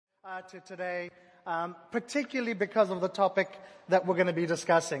to today, particularly because of the topic that we're going to be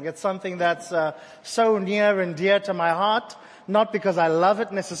discussing. It's something that's so near and dear to my heart, not because I love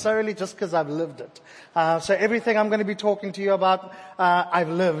it necessarily, just because I've lived it. So everything I'm going to be talking to you about, I've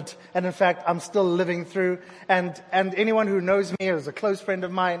lived, and in fact, I'm still living through. And anyone who knows me, or is a close friend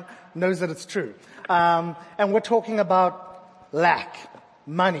of mine, knows that it's true. And we're talking about lack,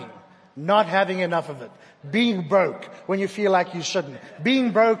 money, not having enough of it. Being broke when you feel like you shouldn't.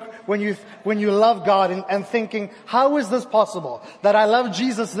 Being broke when you love God and thinking, how is this possible? That I love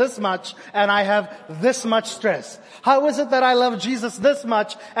Jesus this much and I have this much stress? How is it that I love Jesus this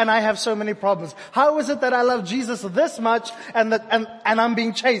much and I have so many problems? How is it that I love Jesus this much and I'm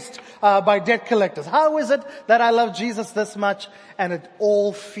being chased by debt collectors? How is it that I love Jesus this much and it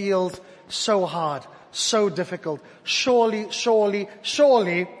all feels so hard, so difficult? Surely,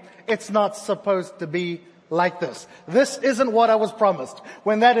 it's not supposed to be like this. This isn't what I was promised.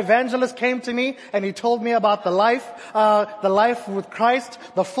 When that evangelist came to me and he told me about the life with Christ,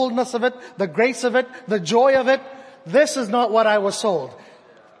 the fullness of it, the grace of it, the joy of it, this is not what I was sold.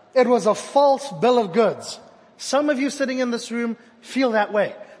 It was a false bill of goods. Some of you sitting in this room feel that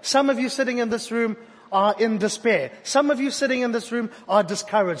way. Some of you sitting in this room are in despair. Some of you sitting in this room are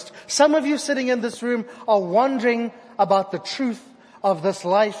discouraged. Some of you sitting in this room are wondering about the truth of this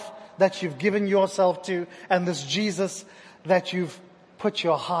life that you've given yourself to, and this Jesus that you've put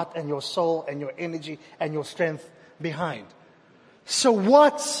your heart and your soul and your energy and your strength behind. So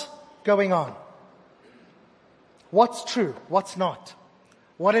what's going on? What's true? What's not?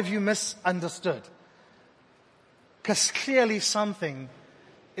 What have you misunderstood? Because clearly something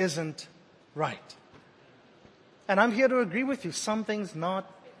isn't right. And I'm here to agree with you. Something's not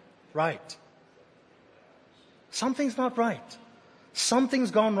right. Something's not right. Something's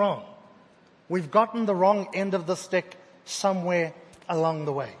gone wrong. We've gotten the wrong end of the stick somewhere along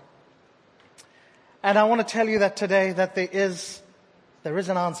the way. And I want to tell you that today that there is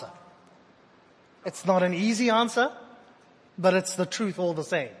an answer. It's not an easy answer, but it's the truth all the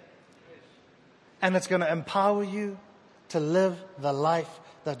same. And it's going to empower you to live the life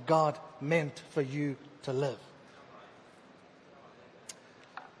that God meant for you to live.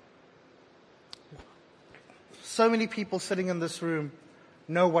 So many people sitting in this room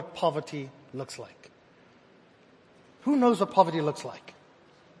know what poverty looks like. Who knows what poverty looks like?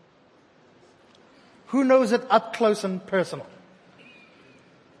 Who knows it up close and personal?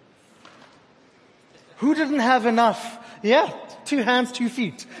 Who didn't have enough? Yeah, 2 hands, 2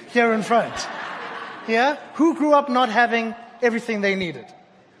 feet here in front. Yeah? Who grew up not having everything they needed?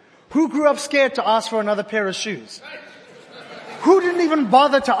 Who grew up scared to ask for another pair of shoes? Who didn't even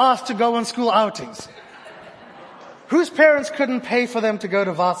bother to ask to go on school outings? Whose parents couldn't pay for them to go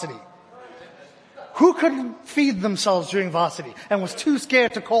to varsity? Who couldn't feed themselves during varsity and was too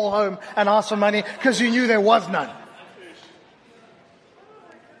scared to call home and ask for money because you knew there was none?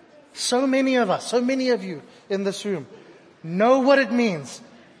 So many of us, so many of you in this room know what it means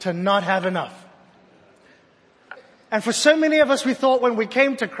to not have enough. And for so many of us, we thought when we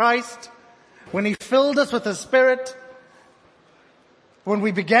came to Christ, when He filled us with His Spirit, when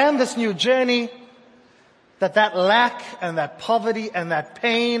we began this new journey, that lack and that poverty and that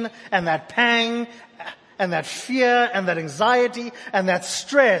pain and that pang and that fear and that anxiety and that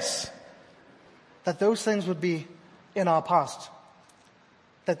stress, that those things would be in our past.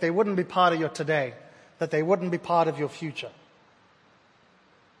 That they wouldn't be part of your today. That they wouldn't be part of your future.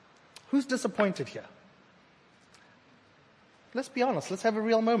 Who's disappointed here? Let's be honest. Let's have a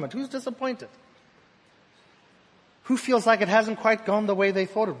real moment. Who's disappointed? Who feels like it hasn't quite gone the way they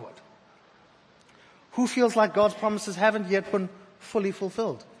thought it would? Who feels like God's promises haven't yet been fully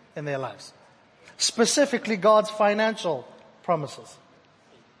fulfilled in their lives? Specifically, God's financial promises.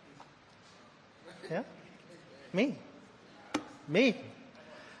 Yeah? Me.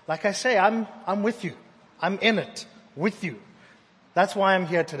 Like I say, I'm with you. I'm in it with you. That's why I'm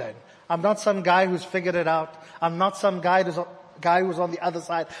here today. I'm not some guy who's figured it out. I'm not some guy who's on the other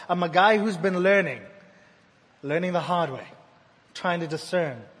side. I'm a guy who's been learning the hard way, trying to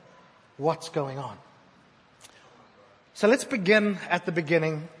discern what's going on. So let's begin at the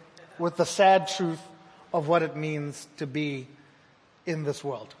beginning with the sad truth of what it means to be in this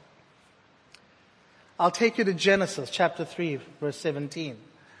world. I'll take you to Genesis chapter 3, verse 17,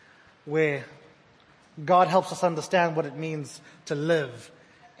 where God helps us understand what it means to live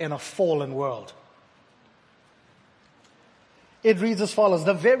in a fallen world. It reads as follows: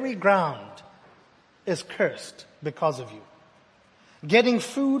 "The very ground is cursed because of you. Getting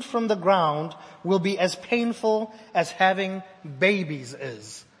food from the ground will be as painful as having babies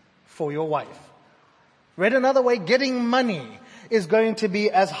is for your wife." Read another way, getting money is going to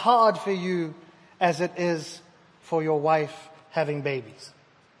be as hard for you as it is for your wife having babies.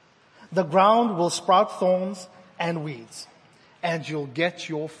 The ground will sprout thorns and weeds, and you'll get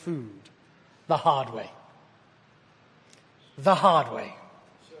your food the hard way. The hard way.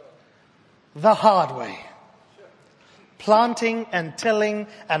 The hard way. Planting and tilling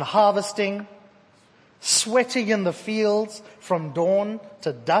and harvesting, sweating in the fields from dawn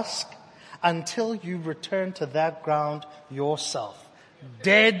to dusk until you return to that ground yourself,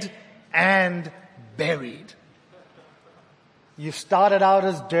 dead and buried. You started out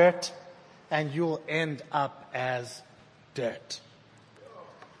as dirt and you'll end up as dirt.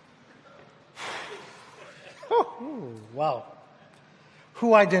 Wow.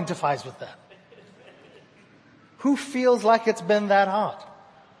 Who identifies with that? Who feels like it's been that hard?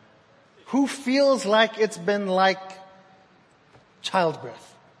 Who feels like it's been like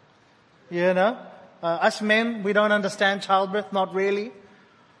childbirth? You know? Us men, we don't understand childbirth, not really.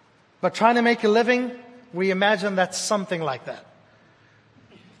 But trying to make a living, we imagine that's something like that.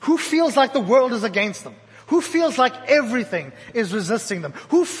 Who feels like the world is against them? Who feels like everything is resisting them?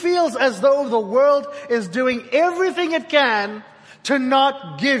 Who feels as though the world is doing everything it can to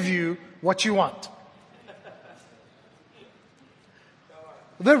not give you what you want?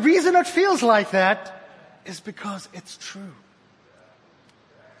 The reason it feels like that is because it's true.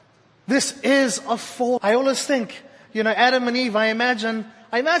 This is a fall. I always think, Adam and Eve, I imagine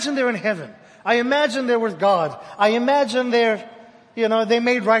they're in heaven. I imagine they're with God. I imagine they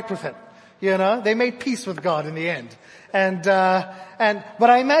made right with Him. They made peace with God in the end. But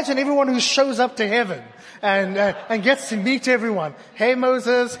I imagine everyone who shows up to heaven and gets to meet everyone. Hey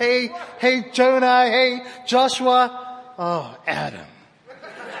Moses, hey Jonah, hey Joshua. Oh, Adam.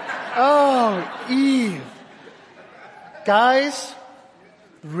 Oh, Eve. Guys,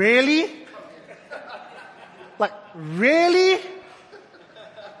 really? Like, really?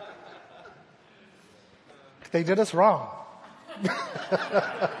 They did us wrong.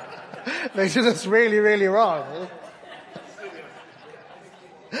 They did us really, really wrong.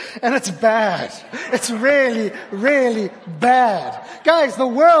 And it's bad. It's really, really bad. Guys, the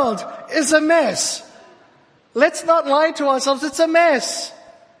world is a mess. Let's not lie to ourselves. It's a mess.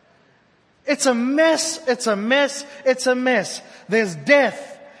 It's a mess. It's a mess. It's a mess. There's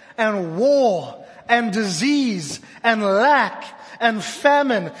death and war and disease and lack and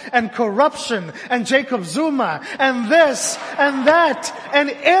famine and corruption and Jacob Zuma and this and that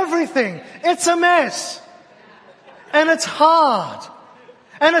and everything. It's a mess. And it's hard.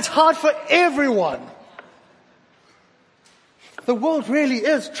 And it's hard for everyone. The world really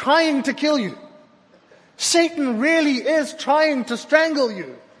is trying to kill you. Satan really is trying to strangle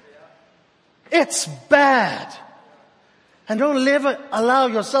you. It's bad. And don't ever allow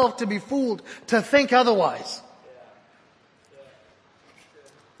yourself to be fooled to think otherwise.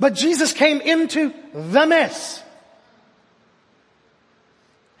 But Jesus came into the mess.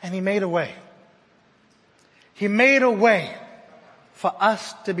 And He made a way. He made a way for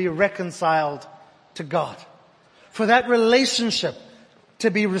us to be reconciled to God. For that relationship to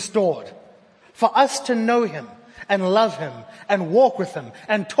be restored. For us to know Him and love Him and walk with Him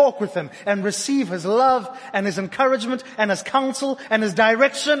and talk with Him and receive His love and His encouragement and His counsel and His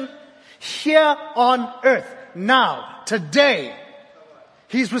direction here on earth. Now, today,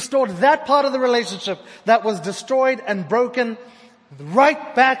 He's restored that part of the relationship that was destroyed and broken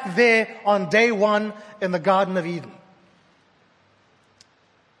right back there on day one in the Garden of Eden.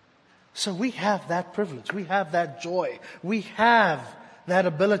 So we have that privilege. We have that joy. We have that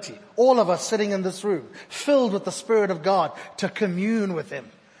ability. All of us sitting in this room, filled with the Spirit of God, to commune with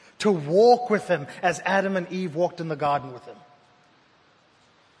Him, to walk with Him as Adam and Eve walked in the garden with Him.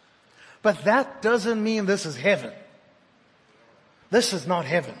 But that doesn't mean this is heaven. This is not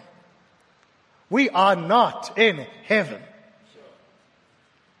heaven. We are not in heaven.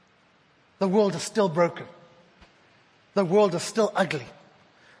 The world is still broken. The world is still ugly.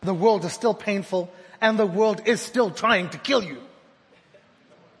 The world is still painful. And the world is still trying to kill you.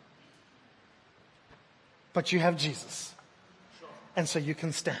 But you have Jesus. And so you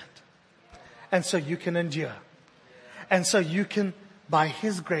can stand. And so you can endure. And so you can, by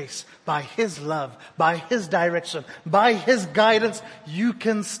His grace, by His love, by His direction, by His guidance, you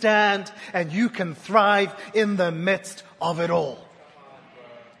can stand and you can thrive in the midst of it all.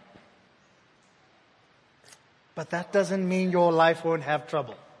 But that doesn't mean your life won't have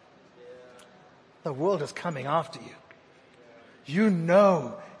trouble. The world is coming after you. You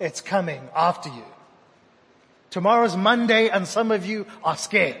know it's coming after you. Tomorrow's Monday and some of you are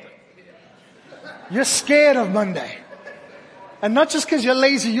scared. You're scared of Monday. And not just because you're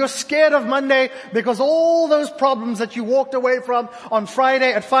lazy, you're scared of Monday because all those problems that you walked away from on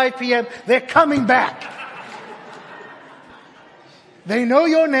Friday at 5 p.m., they're coming back. They know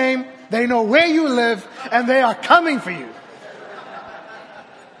your name, they know where you live, and they are coming for you.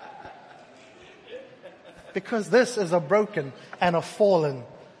 Because this is a broken and a fallen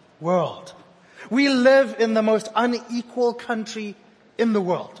world. We live in the most unequal country in the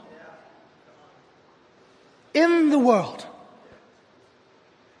world. In the world.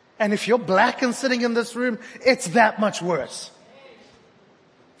 And if you're black and sitting in this room, it's that much worse.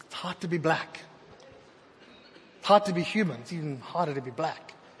 It's hard to be black. It's hard to be human. It's even harder to be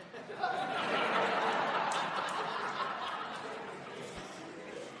black.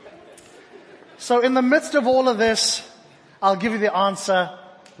 So in the midst of all of this, I'll give you the answer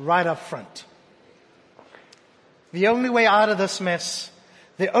right up front. The only way out of this mess,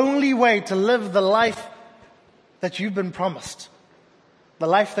 the only way to live the life that you've been promised, the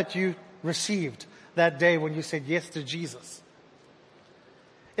life that you received that day when you said yes to Jesus,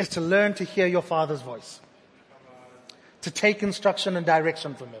 is to learn to hear your Father's voice, to take instruction and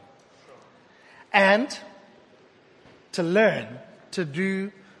direction from Him, and to learn to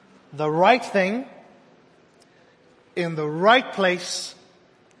do the right thing in the right place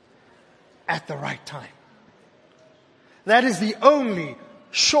at the right time. That is the only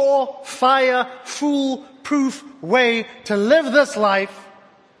surefire, foolproof way to live this life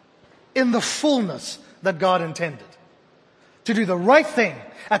in the fullness that God intended. To do the right thing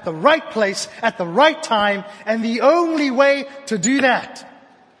at the right place at the right time, and the only way to do that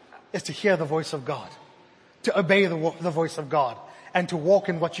is to hear the voice of God, to obey the voice of God, and to walk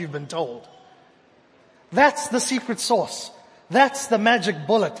in what you've been told. That's the secret sauce. That's the magic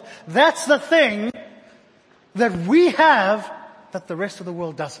bullet. That's the thing that we have that the rest of the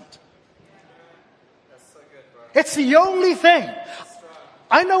world doesn't. It's the only thing.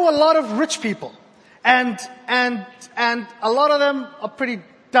 I know a lot of rich people, and a lot of them are pretty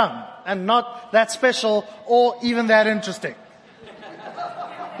dumb and not that special or even that interesting.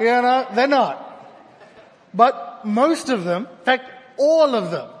 You know, they're not. But most of them, in fact, all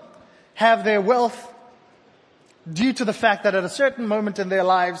of them, have their wealth due to the fact that at a certain moment in their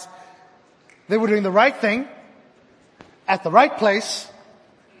lives, they were doing the right thing, at the right place,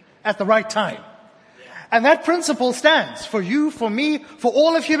 at the right time. And that principle stands for you, for me, for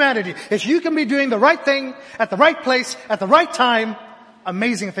all of humanity. If you can be doing the right thing, at the right place, at the right time,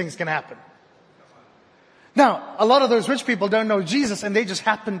 amazing things can happen. Now, a lot of those rich people don't know Jesus, and they just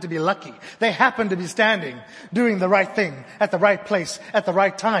happen to be lucky. They happen to be standing, doing the right thing, at the right place, at the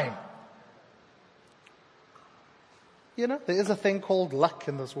right time. You know, there is a thing called luck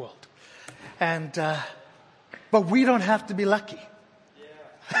in this world. And, but we don't have to be lucky.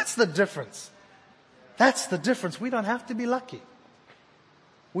 That's the difference. That's the difference. We don't have to be lucky.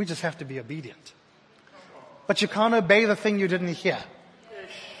 We just have to be obedient. But you can't obey the thing you didn't hear.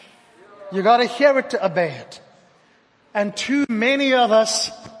 You got to hear it to obey it. And too many of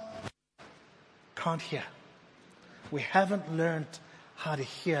us can't hear. We haven't learned how to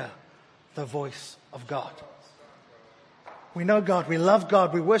hear the voice of God. We know God, we love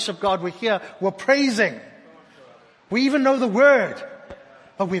God, we worship God, we're here, we're praising. We even know the word,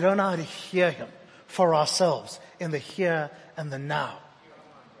 but we don't know how to hear Him for ourselves in the here and the now.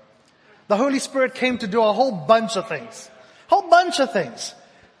 The Holy Spirit came to do a whole bunch of things. Whole bunch of things.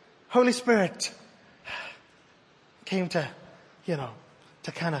 Holy Spirit came to,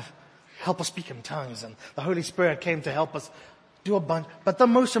 to kind of help us speak in tongues. And the Holy Spirit came to help us do a bunch. But the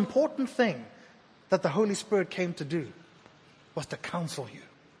most important thing that the Holy Spirit came to do was to counsel you.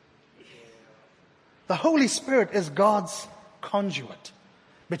 The Holy Spirit is God's conduit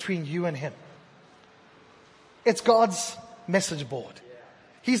between you and Him. It's God's message board.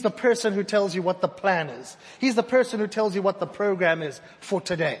 He's the person who tells you what the plan is. He's the person who tells you what the program is for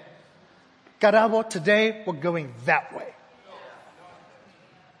today. Karabo, today we're going that way.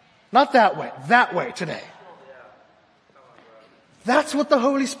 Not that way today. That's what the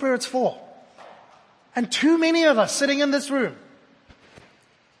Holy Spirit's for. And too many of us sitting in this room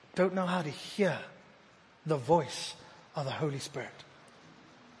don't know how to hear the voice of the Holy Spirit.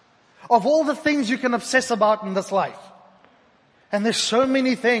 Of all the things you can obsess about in this life, and there's so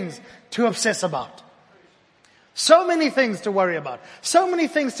many things to obsess about, so many things to worry about, so many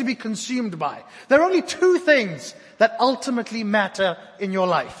things to be consumed by. There are only two things that ultimately matter in your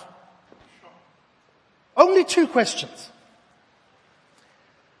life. Only two questions.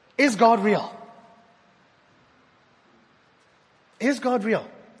 Is God real? Is God real?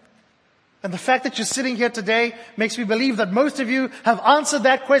 And the fact that you're sitting here today makes me believe that most of you have answered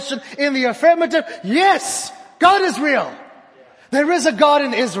that question in the affirmative. Yes, God is real. There is a God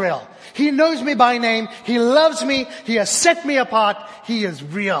in Israel. He knows me by name. He loves me. He has set me apart. He is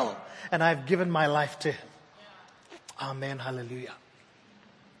real. And I've given my life to Him. Amen. Hallelujah.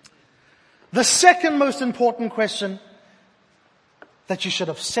 The second most important question that you should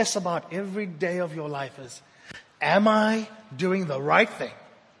obsess about every day of your life is, am I doing the right thing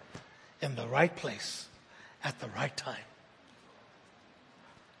in the right place at the right time?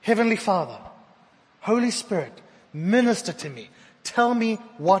 Heavenly Father, Holy Spirit, minister to me. Tell me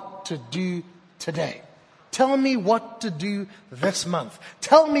what to do today. Tell me what to do this month.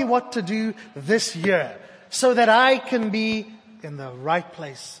 Tell me what to do this year so that I can be in the right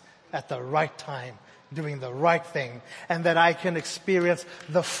place at the right time, doing the right thing, and that I can experience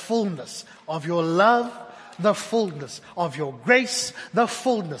the fullness of your love, the fullness of your grace, the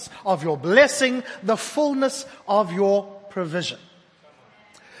fullness of your blessing, the fullness of your provision.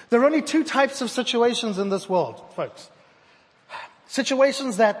 There are only two types of situations in this world, folks.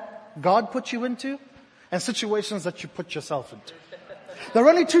 Situations that God put you into and situations that you put yourself into. There are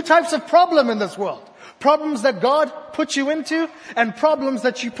only two types of problem in this world. Problems that God put you into and problems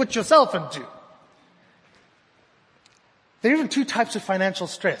that you put yourself into. There are even two types of financial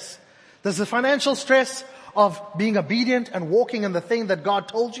stress. There's the financial stress of being obedient and walking in the thing that God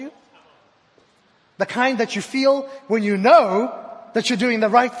told you. The kind that you feel when you know that you're doing the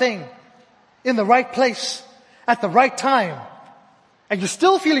right thing, in the right place, at the right time. And you're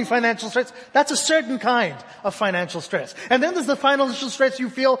still feeling financial stress. That's a certain kind of financial stress. And then there's the financial stress you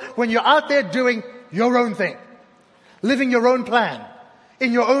feel when you're out there doing your own thing. Living your own plan.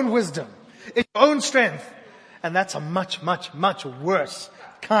 In your own wisdom. In your own strength. And that's a much, much, much worse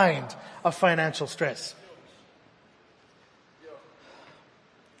kind of financial stress.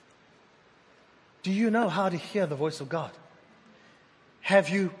 Do you know how to hear the voice of God? Have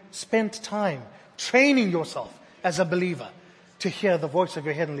you spent time training yourself as a believer to hear the voice of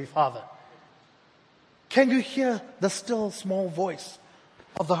your Heavenly Father? Can you hear the still small voice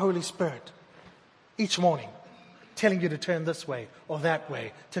of the Holy Spirit each morning telling you to turn this way or that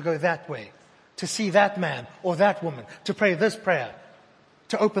way, to go that way, to see that man or that woman, to pray this prayer,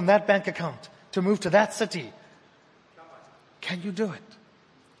 to open that bank account, to move to that city? Can you do it?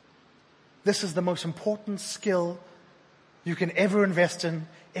 This is the most important skill you can ever invest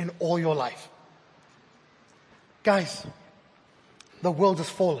in all your life. Guys, the world is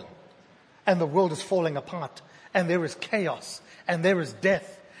fallen, and the world is falling apart, and there is chaos, and there is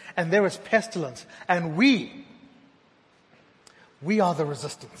death, and there is pestilence, and we are the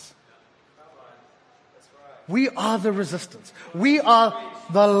resistance. We are the resistance. We are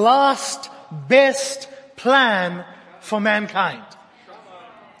the last best plan for mankind.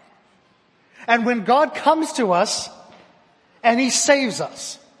 And when God comes to us and He saves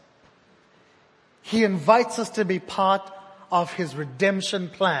us, He invites us to be part of His redemption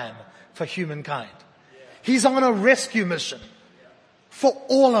plan for humankind. He's on a rescue mission for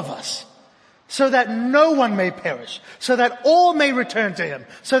all of us, so that no one may perish, so that all may return to Him,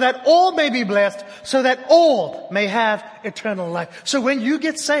 so that all may be blessed, so that all may have eternal life. So when you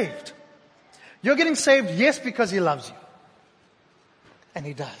get saved, you're getting saved, yes, because He loves you. And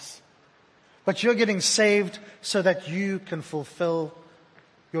He does. But you're getting saved so that you can fulfill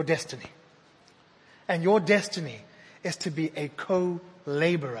your destiny. And your destiny is to be a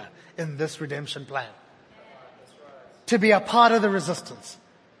co-laborer in this redemption plan. To be a part of the resistance.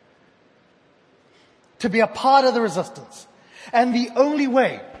 To be a part of the resistance. And the only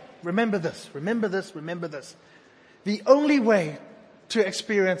way, remember this. The only way to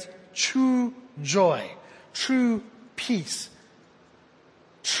experience true joy, true peace,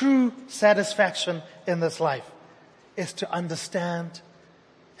 true satisfaction in this life is to understand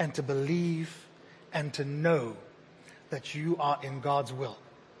and to believe and to know that you are in God's will.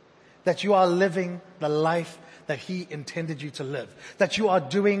 That you are living the life that He intended you to live. That you are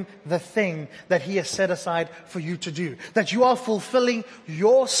doing the thing that He has set aside for you to do. That you are fulfilling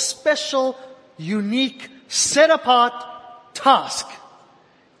your special, unique, set apart task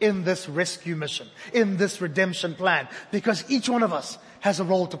in this rescue mission, in this redemption plan. Because each one of us has a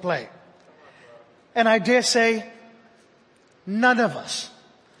role to play. And I dare say, none of us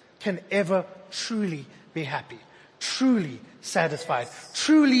can ever truly be happy, truly satisfied,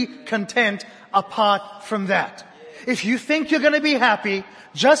 truly content apart from that. If you think you're going to be happy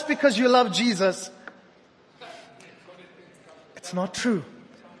just because you love Jesus, it's not true.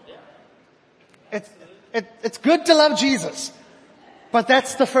 It's good to love Jesus, but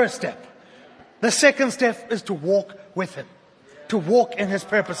that's the first step. The second step is to walk with Him. To walk in His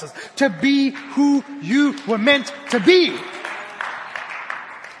purposes. To be who you were meant to be.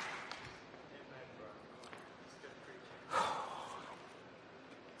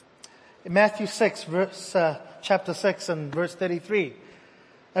 Matthew 6, chapter 6 and verse 33,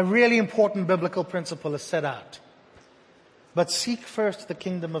 a really important biblical principle is set out. But seek first the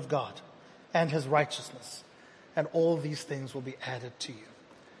kingdom of God and His righteousness, and all these things will be added to you.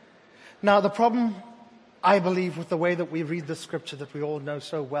 Now, the problem, I believe, with the way that we read this scripture that we all know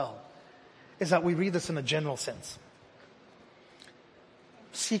so well, is that we read this in a general sense.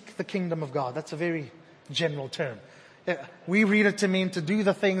 Seek the kingdom of God. That's a very general term. We read it to mean to do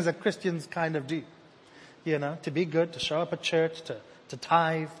the things that Christians kind of do. You know, to be good, to show up at church, to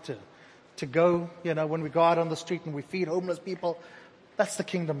tithe, to go, you know, when we go out on the street and we feed homeless people. That's the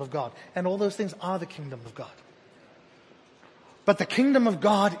kingdom of God. And all those things are the kingdom of God. But the kingdom of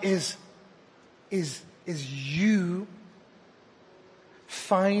God is you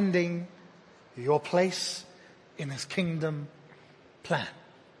finding your place in His kingdom plan.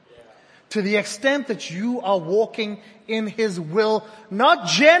 To the extent that you are walking in His will, not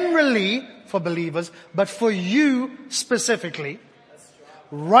generally for believers, but for you specifically,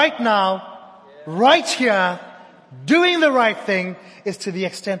 right now, right here, doing the right thing, is to the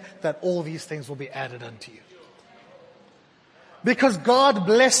extent that all these things will be added unto you. Because God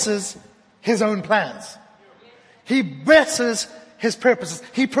blesses His own plans. He blesses His purposes.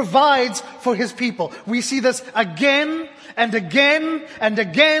 He provides for His people. We see this again and again and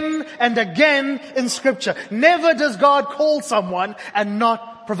again and again in Scripture. Never does God call someone and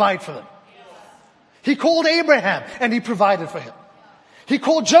not provide for them. He called Abraham and He provided for him. He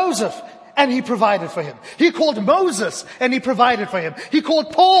called Joseph and He provided for him. He called Moses and He provided for him. He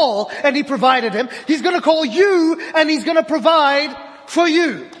called Paul and He provided him. He's going to call you and He's going to provide for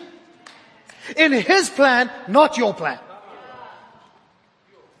you. In His plan, not your plan.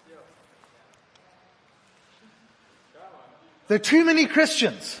 There are too many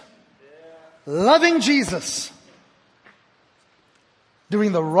Christians loving Jesus,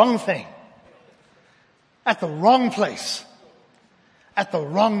 doing the wrong thing, at the wrong place, at the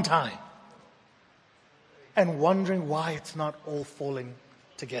wrong time, and wondering why it's not all falling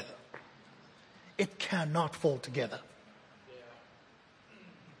together. It cannot fall together.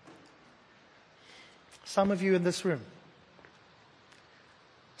 Some of you in this room,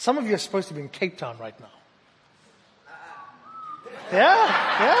 some of you are supposed to be in Cape Town right now.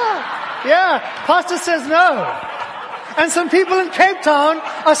 Yeah. Pastor says no. And some people in Cape Town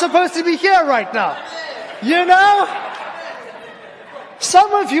are supposed to be here right now. You know?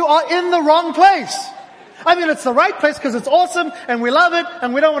 Some of you are in the wrong place. I mean, it's the right place because it's awesome and we love it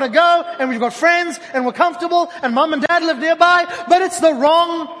and we don't want to go and we've got friends and we're comfortable and mom and dad live nearby, but it's the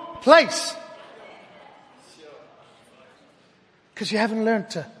wrong place. Because you haven't learned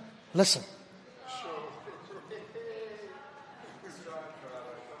to listen.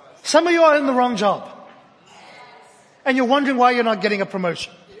 Some of you are in the wrong job. And you're wondering why you're not getting a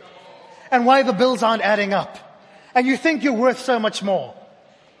promotion. And why the bills aren't adding up. And you think you're worth so much more.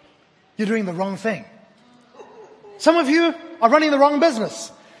 You're doing the wrong thing. Some of you are running the wrong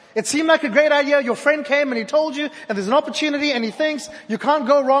business. It seemed like a great idea. Your friend came and he told you, and there's an opportunity, and he thinks you can't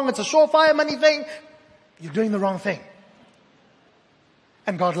go wrong. It's a surefire money thing. You're doing the wrong thing.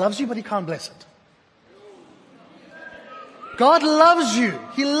 And God loves you, but He can't bless it. God loves you.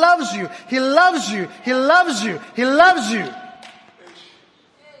 He loves you. He loves you. He loves you. He loves you.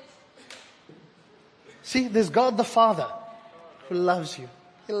 See, there's God the Father who loves you.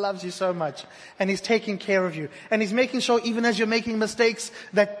 He loves you so much. And He's taking care of you. And He's making sure even as you're making mistakes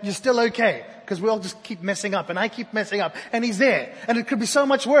that you're still okay. Because we all just keep messing up. And I keep messing up. And He's there. And it could be so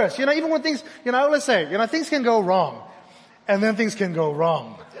much worse. You know, even when things, let's say, things can go wrong. And then things can go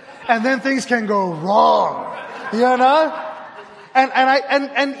wrong. And then things can go wrong.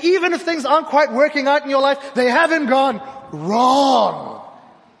 And even if things aren't quite working out in your life, they haven't gone wrong.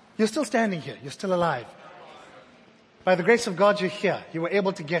 You're still standing here. You're still alive. By the grace of God, you're here. You were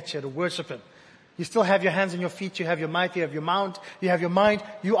able to get here to worship Him. You still have your hands and your feet. You have your might. You have your mount. You have your mind.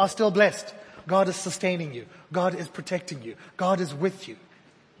 You are still blessed. God is sustaining you. God is protecting you. God is with you.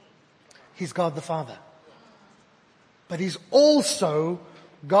 He's God the Father. But He's also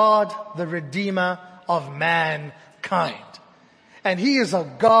God the Redeemer of mankind. And He is a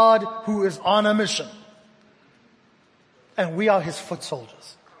God who is on a mission. And we are His foot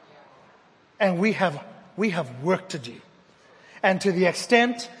soldiers. And we have work to do. And to the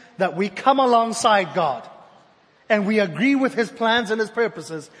extent that we come alongside God and we agree with His plans and His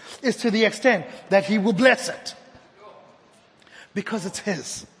purposes is to the extent that He will bless it. Because it's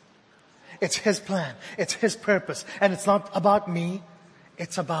His. It's His plan. It's His purpose. And it's not about me.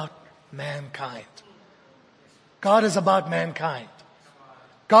 It's about mankind. God is about mankind.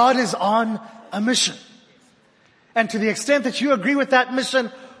 God is on a mission. And to the extent that you agree with that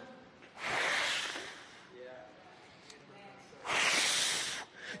mission,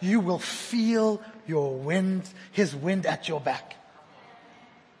 you will feel His wind at your back.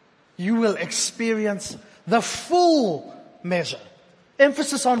 You will experience the full measure.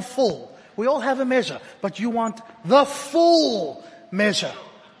 Emphasis on full. We all have a measure, but you want the full measure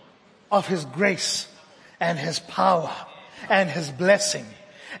of His grace and His power and His blessing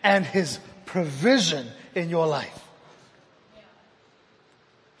and His provision in your life.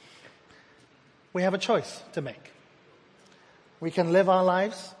 We have a choice to make. We can live our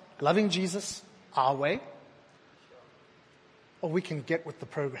lives loving Jesus our way, or we can get with the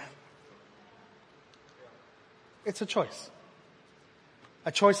program. It's a choice.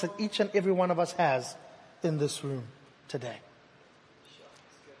 A choice that each and every one of us has in this room today.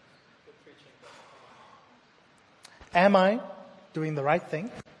 Am I doing the right thing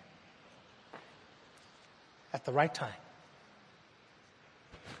at the right time,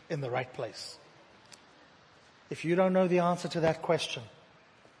 in the right place? If you don't know the answer to that question,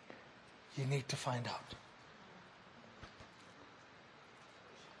 you need to find out.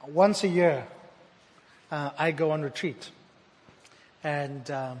 Once a year, I go on retreat. And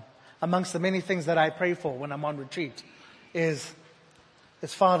amongst the many things that I pray for when I'm on retreat is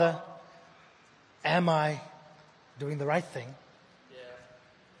Father, am I doing the right thing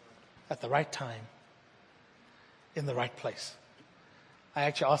at the right time, in the right place? I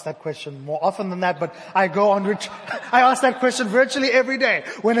actually ask that question more often than that, but I go on retreat. I ask that question virtually every day.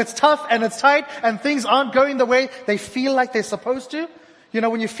 When it's tough and it's tight and things aren't going the way they feel like they're supposed to. You know,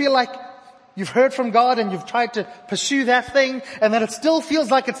 when you feel like you've heard from God and you've tried to pursue that thing and then it still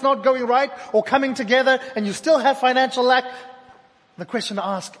feels like it's not going right or coming together and you still have financial lack. The question to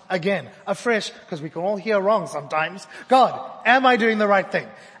ask again, afresh, because we can all hear wrong sometimes. God, am I doing the right thing?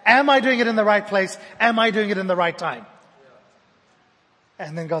 Am I doing it in the right place? Am I doing it in the right time?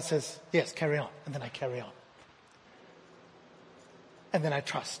 And then God says, yes, carry on. And then I carry on. And then I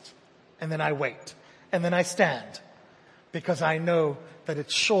trust. And then I wait. And then I stand. Because I know that it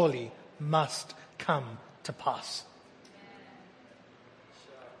surely must come to pass.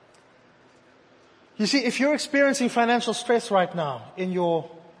 You see, if you're experiencing financial stress right now in your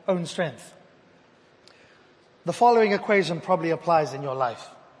own strength, the following equation probably applies in your life.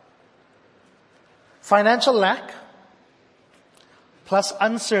 Financial lack plus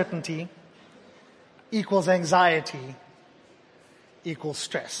uncertainty equals anxiety equals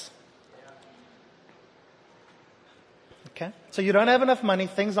stress. Okay? So you don't have enough money,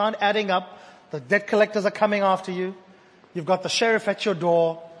 things aren't adding up, the debt collectors are coming after you, you've got the sheriff at your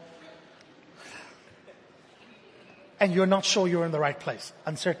door, and you're not sure you're in the right place.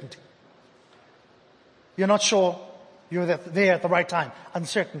 Uncertainty. You're not sure you're there at the right time.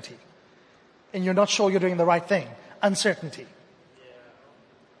 Uncertainty. And you're not sure you're doing the right thing. Uncertainty.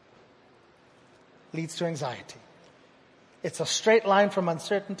 Leads to anxiety. It's a straight line from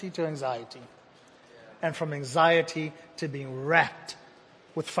uncertainty to anxiety. And from anxiety to being wrapped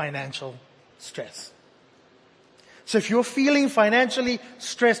with financial stress. So if you're feeling financially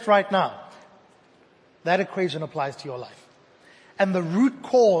stressed right now, that equation applies to your life. And the root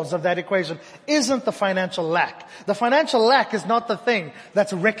cause of that equation isn't the financial lack. The financial lack is not the thing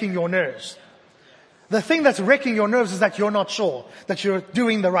that's wrecking your nerves. The thing that's wrecking your nerves is that you're not sure that you're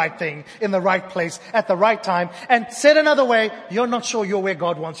doing the right thing in the right place at the right time. And said another way, you're not sure you're where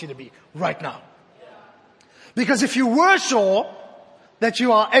God wants you to be right now. Because if you were sure that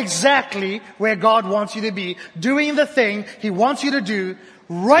you are exactly where God wants you to be, doing the thing He wants you to do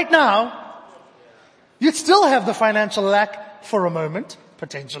right now, you'd still have the financial lack for a moment,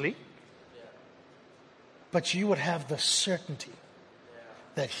 potentially. But you would have the certainty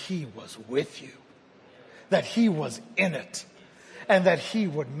that He was with you. That He was in it. And that He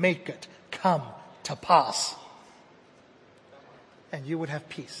would make it come to pass. And you would have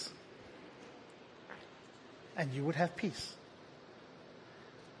peace. And you would have peace.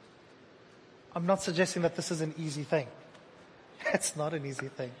 I'm not suggesting that this is an easy thing. It's not an easy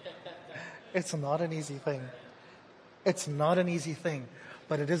thing. It's not an easy thing. It's not an easy thing.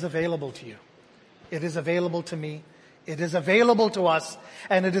 But it is available to you. It is available to me. It is available to us.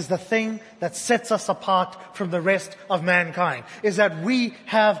 And it is the thing that sets us apart from the rest of mankind. Is that we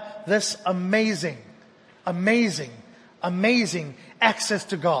have this amazing access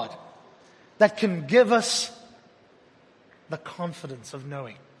to God. That can give us the confidence of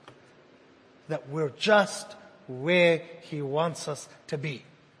knowing that we're just where He wants us to be.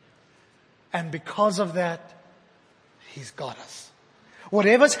 And because of that, He's got us.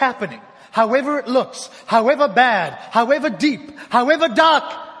 Whatever's happening, however it looks, however bad, however deep, however dark,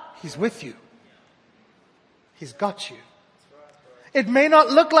 He's with you. He's got you. It may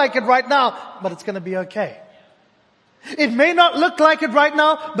not look like it right now, but it's going to be okay. It may not look like it right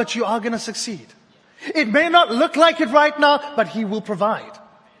now, but you are going to succeed. It may not look like it right now, but He will provide.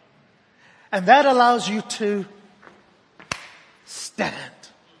 And that allows you to stand.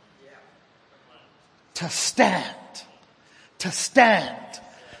 To stand. To stand.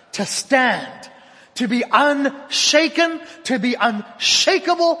 To stand. To be unshaken. To be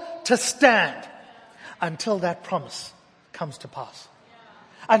unshakable. To stand. Until that promise comes to pass.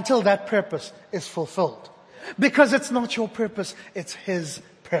 Until that purpose is fulfilled. Because it's not your purpose, it's His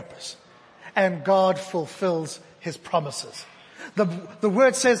purpose. And God fulfills His promises. The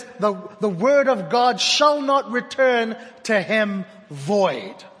word says, the word of God shall not return to Him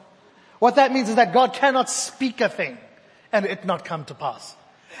void. What that means is that God cannot speak a thing and it not come to pass.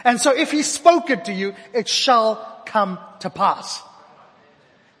 And so if He spoke it to you, it shall come to pass.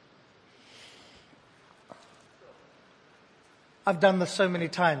 I've done this so many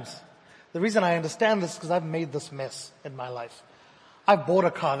times. The reason I understand this is because I've made this mess in my life. I've bought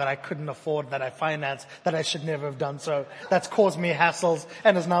a car that I couldn't afford, that I financed, that I should never have done so. That's caused me hassles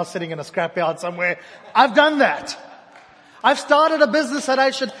and is now sitting in a scrapyard somewhere. I've done that. I've started a business that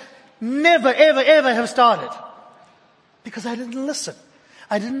I should never, ever, ever have started. Because I didn't listen.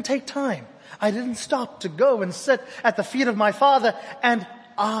 I didn't take time. I didn't stop to go and sit at the feet of my Father and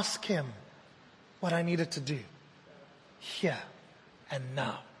ask Him what I needed to do. Here and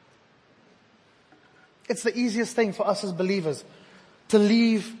now. It's the easiest thing for us as believers to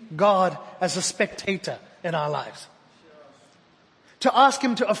leave God as a spectator in our lives. To ask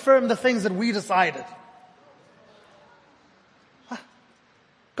Him to affirm the things that we decided.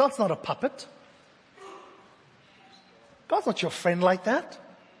 God's not a puppet. God's not your friend like that.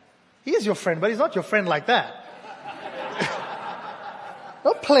 He is your friend, but He's not your friend like that.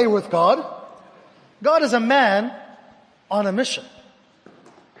 Don't play with God. God is a man on a mission.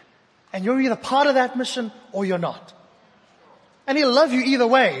 And you're either part of that mission or you're not. And He'll love you either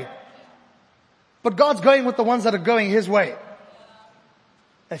way. But God's going with the ones that are going His way.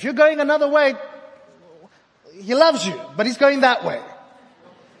 If you're going another way, He loves you, but He's going that way.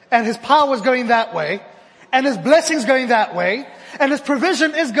 And His power is going that way. And His blessings going that way. And His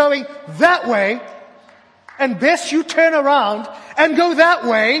provision is going that way. And best you turn around and go that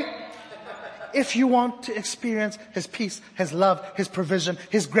way if you want to experience His peace, His love, His provision,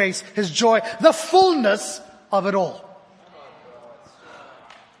 His grace, His joy, the fullness of it all.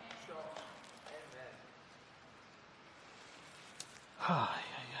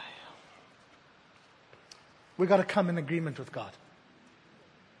 We got to come in agreement with God.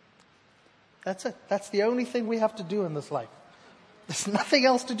 That's it. That's the only thing we have to do in this life. There's nothing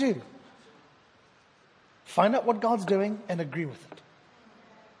else to do. Find out what God's doing and agree with it.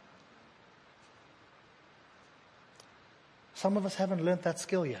 Some of us haven't learned that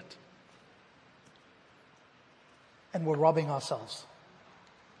skill yet. And we're robbing ourselves.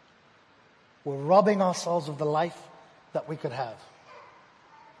 We're robbing ourselves of the life that we could have.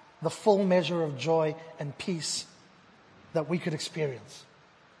 The full measure of joy and peace that we could experience.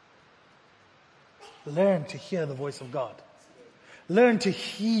 Learn to hear the voice of God. Learn to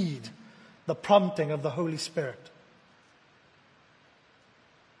heed the prompting of the Holy Spirit.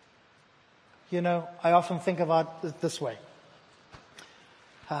 You know, I often think about it this way.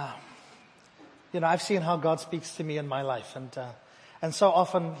 I've seen how God speaks to me in my life, and so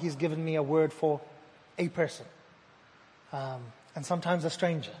often He's given me a word for a person, and sometimes a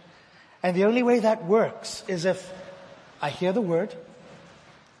stranger. And the only way that works is if I hear the word,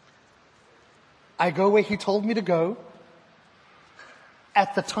 I go where He told me to go,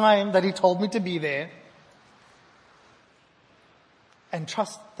 at the time that He told me to be there, and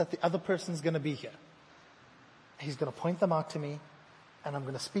trust that the other person's going to be here. He's going to point them out to me, and I'm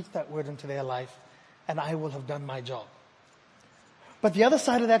going to speak that word into their life, and I will have done my job. But the other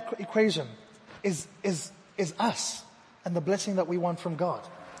side of that equation is us and the blessing that we want from God.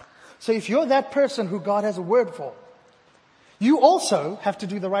 So if you're that person who God has a word for, you also have to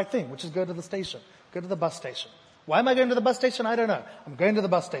do the right thing, which is go to the station, go to the bus station. Why am I going to the bus station? I don't know. I'm going to the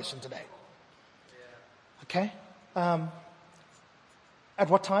bus station today. Okay? At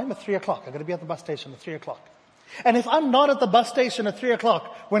what time? At 3 o'clock. I'm going to be at the bus station at 3 o'clock. And if I'm not at the bus station at 3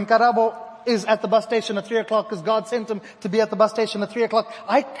 o'clock, when Karabo is at the bus station at 3 o'clock because God sent him to be at the bus station at 3 o'clock,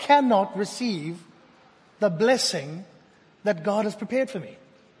 I cannot receive the blessing that God has prepared for me.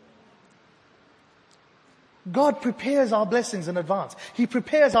 God prepares our blessings in advance. He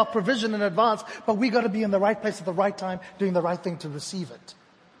prepares our provision in advance, but we got to be in the right place at the right time, doing the right thing to receive it.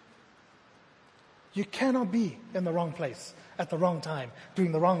 You cannot be in the wrong place at the wrong time,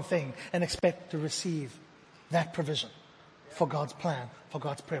 doing the wrong thing, and expect to receive that provision for God's plan, for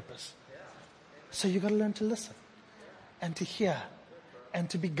God's purpose. So you got to learn to listen. and to hear and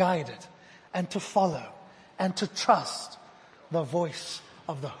to be guided and to follow and to trust the voice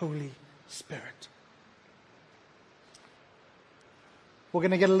of the Holy Spirit. We're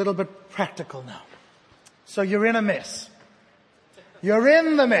going to get a little bit practical now. So you're in a mess. You're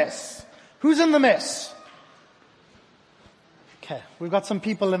in the mess. Who's in the mess? Okay, we've got some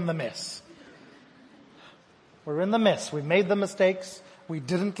people in the mess. We're in the mess. We made the mistakes. We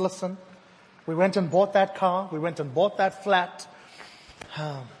didn't listen. We went and bought that car. We went and bought that flat.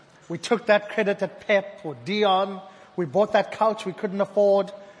 We took that credit at PEP or Dion. We bought that couch we couldn't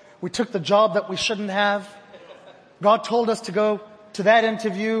afford. We took the job that we shouldn't have. God told us to go to that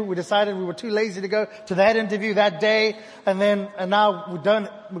interview. We decided we were too lazy to go to that interview that day. And now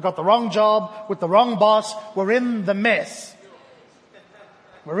we got the wrong job with the wrong boss. We're in the mess.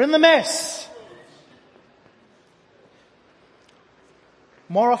 We're in the mess.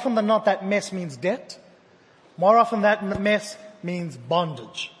 More often than not, that mess means debt. More often that mess means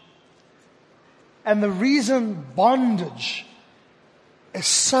bondage. And the reason bondage is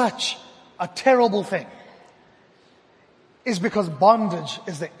such a terrible thing is because bondage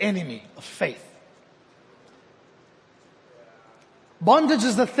is the enemy of faith. Bondage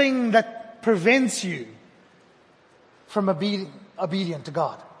is the thing that prevents you from obedient to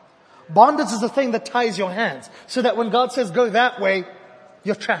God. Bondage is the thing that ties your hands so that when God says go that way,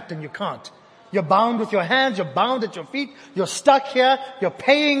 you're trapped and you can't. You're bound with your hands, you're bound at your feet, you're stuck here, you're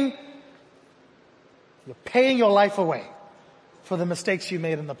paying your life away for the mistakes you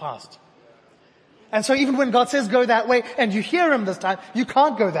made in the past. And so even when God says go that way and you hear Him this time, you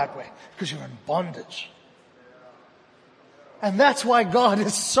can't go that way because you're in bondage. And that's why God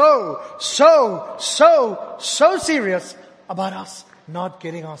is so serious about us not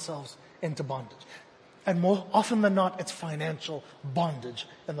getting ourselves into bondage. And more often than not, it's financial bondage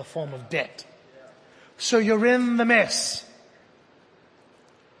in the form of debt. So you're in the mess.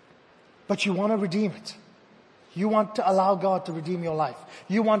 But you want to redeem it. You want to allow God to redeem your life.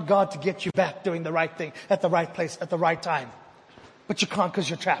 You want God to get you back doing the right thing at the right place at the right time. But you can't because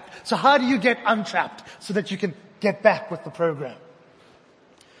you're trapped. So how do you get untrapped so that you can get back with the program?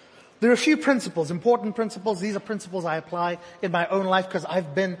 There are a few principles, important principles. These are principles I apply in my own life because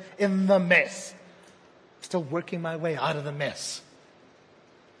I've been in the mess. Still working my way out of the mess.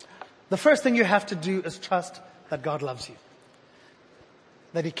 The first thing you have to do is trust that God loves you.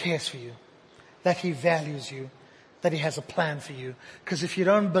 That He cares for you. That He values you. That He has a plan for you. Because if you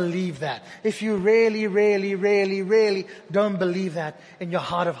don't believe that, if you really don't believe that in your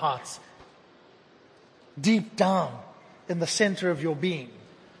heart of hearts, deep down in the center of your being,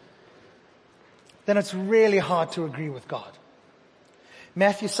 then it's really hard to agree with God.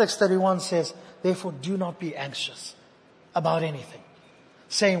 Matthew 6:31 says, therefore do not be anxious about anything,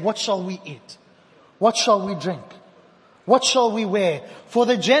 saying, what shall we eat? What shall we drink? What shall we wear? For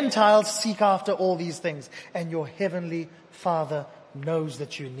the Gentiles seek after all these things, and your heavenly Father knows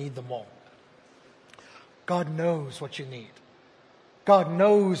that you need them all. God knows what you need. God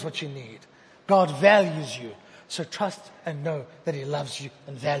knows what you need. God values you. So trust and know that He loves you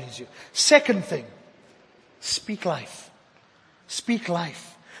and values you. Second thing, speak life. Speak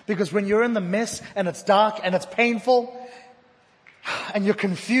life. Because when you're in the mess and it's dark and it's painful and you're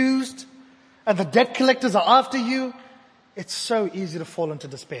confused and the debt collectors are after you, it's so easy to fall into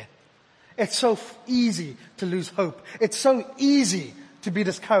despair. It's so easy to lose hope. It's so easy to be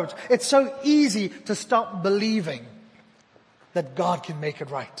discouraged. It's so easy to stop believing that God can make it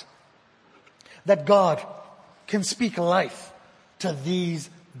right. That God can speak life to these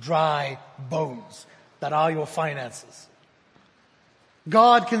dry bones that are your finances.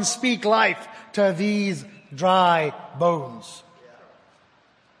 God can speak life to these dry bones.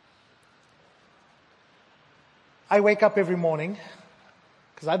 I wake up every morning,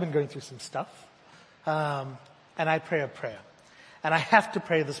 because I've been going through some stuff, and I pray a prayer. And I have to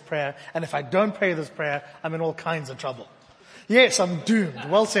pray this prayer, and if I don't pray this prayer, I'm in all kinds of trouble. Yes, I'm doomed.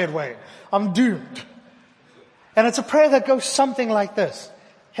 Well said, Wayne. I'm doomed. And it's a prayer that goes something like this.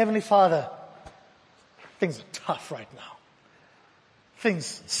 Heavenly Father, things are tough right now.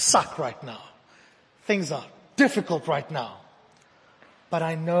 Things suck right now. Things are difficult right now. But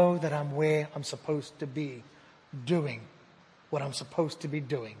I know that I'm where I'm supposed to be, doing what I'm supposed to be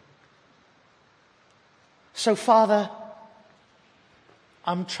doing. So Father,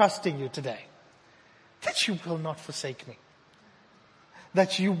 I'm trusting you today that you will not forsake me.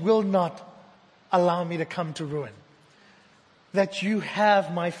 That you will not allow me to come to ruin. That you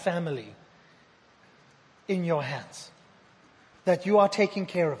have my family in your hands. That you are taking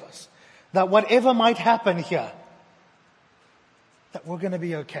care of us. That whatever might happen here, that we're going to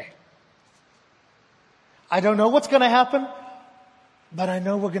be okay. I don't know what's going to happen, but I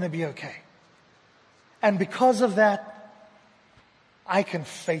know we're going to be okay. And because of that, I can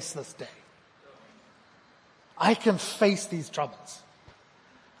face this day. I can face these troubles.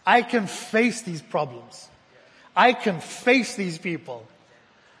 I can face these problems. I can face these people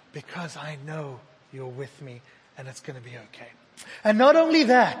because I know you're with me and it's going to be okay. And not only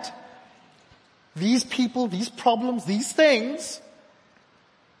that, these people, these problems, these things,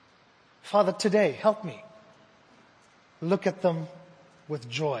 Father, today, help me look at them with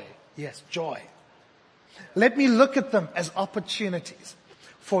joy. Yes, joy. Let me look at them as opportunities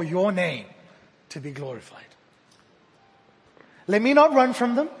for your name to be glorified. Let me not run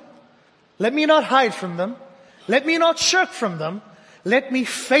from them. Let me not hide from them. Let me not shirk from them. Let me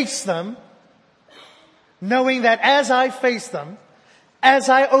face them, knowing that as I face them, as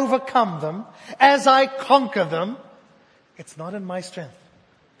I overcome them, as I conquer them, it's not in my strength.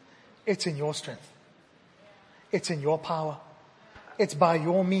 It's in your strength. It's in your power. It's by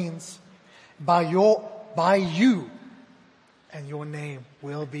your means, by you, and your name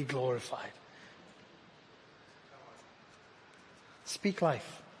will be glorified. Speak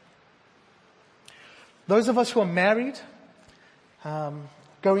life. Those of us who are married,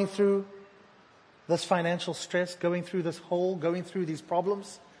 going through this financial stress, going through this hole, going through these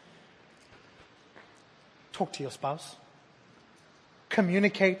problems, talk to your spouse.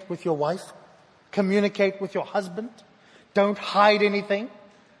 Communicate with your wife. Communicate with your husband. Don't hide anything.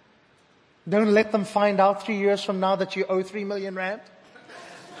 Don't let them find out 3 years from now that you owe 3 million rand.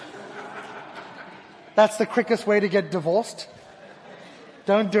 That's the quickest way to get divorced.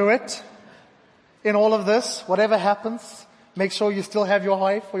 Don't do it. In all of this, whatever happens, make sure you still have your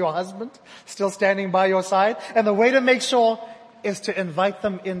wife or your husband still standing by your side. And the way to make sure is to invite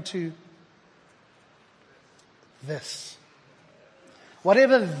them into this.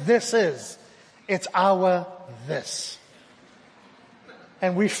 Whatever this is, it's our this.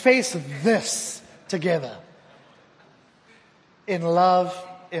 And we face this together. In love,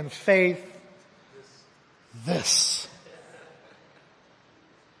 in faith, this.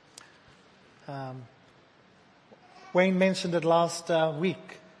 Wayne mentioned it last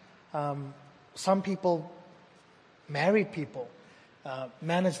week. Some people, married people,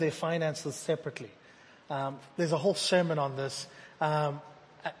 manage their finances separately. There's a whole sermon on this,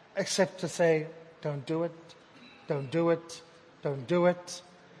 except to say, don't do it, don't do it, don't do it.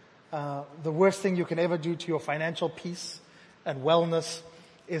 The worst thing you can ever do to your financial peace and wellness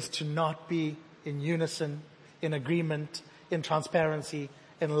is to not be in unison, in agreement, in transparency,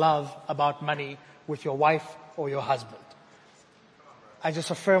 in love about money with your wife or your husband. I just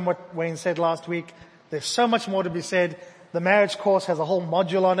affirm what Wayne said last week. There's so much more to be said. The marriage course has a whole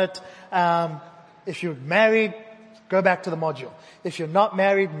module on it. If you're married, go back to the module. If you're not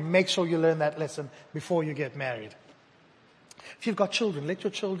married, make sure you learn that lesson before you get married. If you've got children, let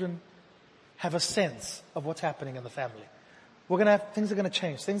your children have a sense of what's happening in the family. Things are going to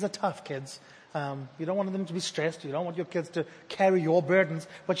change. Things are tough, kids. You don't want them to be stressed. You don't want your kids to carry your burdens,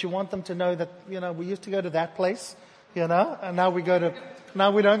 but you want them to know that, we used to go to that place, and now we don't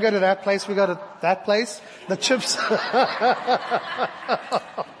go to that place, we go to that place. The chips.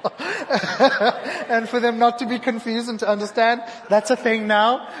 And for them not to be confused and to understand, that's a thing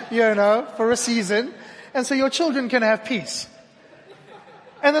now, for a season. And so your children can have peace.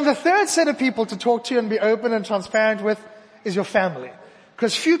 And then the third set of people to talk to and be open and transparent with is your family.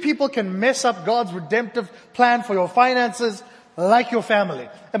 Because few people can mess up God's redemptive plan for your finances like your family.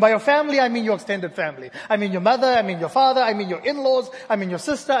 And by your family, I mean your extended family. I mean your mother, I mean your father, I mean your in-laws, I mean your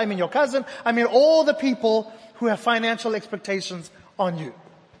sister, I mean your cousin. I mean all the people who have financial expectations on you.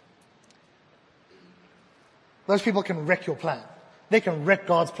 Those people can wreck your plan. They can wreck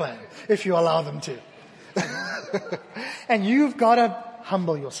God's plan if you allow them to. And you've got to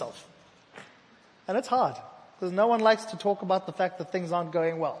humble yourself. And it's hard. Because no one likes to talk about the fact that things aren't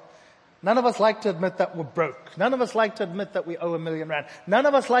going well. None of us like to admit that we're broke. None of us like to admit that we owe 1 million rand. None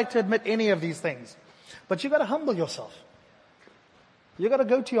of us like to admit any of these things. But you've got to humble yourself. You've got to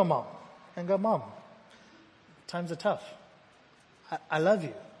go to your mom and go, Mom, times are tough. I love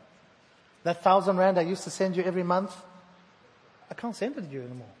you. That 1,000 rand I used to send you every month, I can't send it to you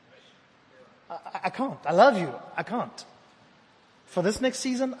anymore. I can't. I love you. I can't. For this next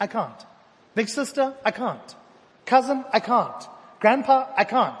season, I can't. Big sister, I can't. Cousin, I can't. Grandpa, I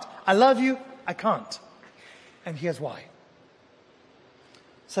can't. I love you, I can't. And here's why.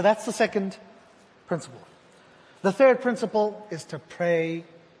 So that's the second principle. The third principle is to pray,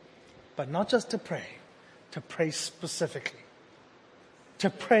 but not just to pray specifically. To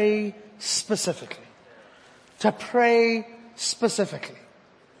pray specifically. To pray specifically.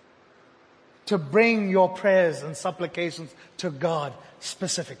 to bring your prayers and supplications to God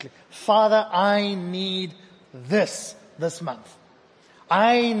specifically. Father, I need this month.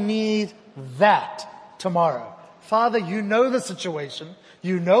 I need that tomorrow. Father, you know the situation.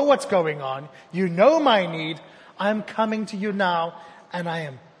 You know what's going on. You know my need. I'm coming to you now, and I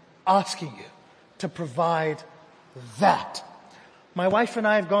am asking you to provide that. My wife and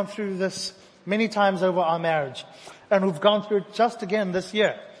I have gone through this many times over our marriage, and we've gone through it just again this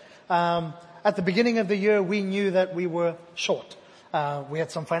year. At the beginning of the year, we knew that we were short. We had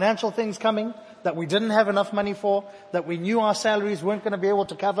some financial things coming that we didn't have enough money for, that we knew our salaries weren't going to be able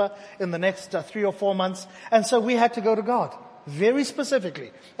to cover in the next 3 or 4 months. And so we had to go to God very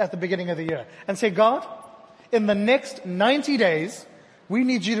specifically at the beginning of the year and say, God, in the next 90 days, we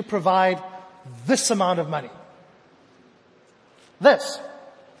need you to provide this amount of money. This,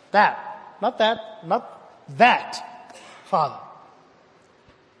 that, not that, Father.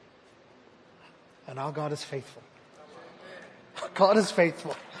 And our God is faithful. Our God is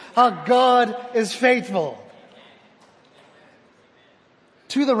faithful. Our God is faithful.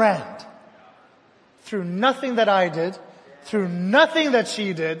 To the rand. Through nothing that I did, through nothing that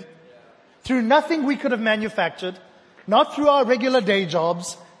she did, through nothing we could have manufactured, not through our regular day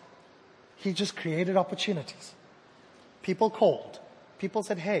jobs, He just created opportunities. People called. People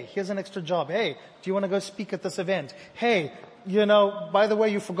said, hey, here's an extra job. Hey, do you want to go speak at this event? Hey, by the way,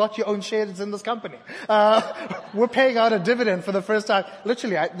 you forgot your own shares in this company. We're paying out a dividend for the first time.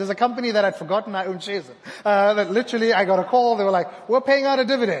 Literally, there's a company that I'd forgotten I own shares in. That literally, I got a call. They were like, we're paying out a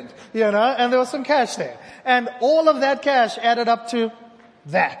dividend, and there was some cash there. And all of that cash added up to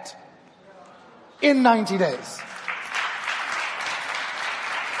that in 90 days.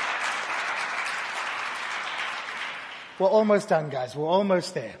 We're almost done, guys. We're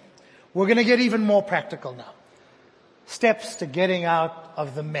almost there. We're going to get even more practical now. Steps to getting out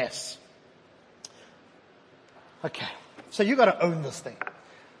of the mess. Okay. So you got to own this thing.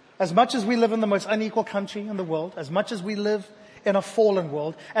 As much as we live in the most unequal country in the world, as much as we live in a fallen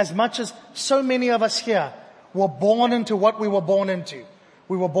world, as much as so many of us here were born into what we were born into.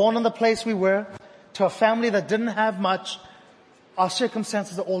 We were born in the place we were, to a family that didn't have much. Our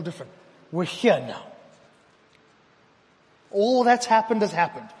circumstances are all different. We're here now. All that's happened has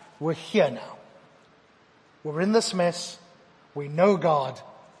happened. We're here now. We're in this mess. We know God.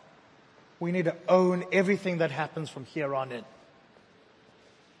 We need to own everything that happens from here on in.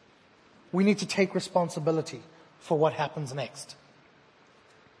 We need to take responsibility for what happens next.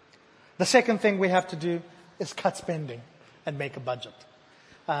 The second thing we have to do is cut spending and make a budget.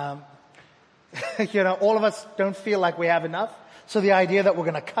 All of us don't feel like we have enough. So the idea that we're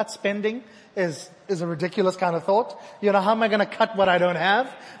going to cut spending is a ridiculous kind of thought. How am I going to cut what I don't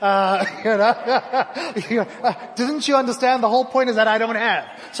have? Didn't you understand? The whole point is that I don't have.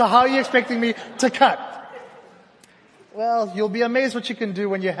 So how are you expecting me to cut? Well, you'll be amazed what you can do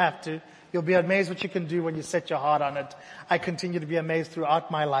when you have to. You'll be amazed what you can do when you set your heart on it. I continue to be amazed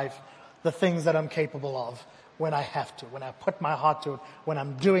throughout my life, the things that I'm capable of when I have to, when I put my heart to it, when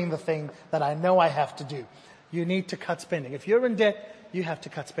I'm doing the thing that I know I have to do. You need to cut spending. If you're in debt, you have to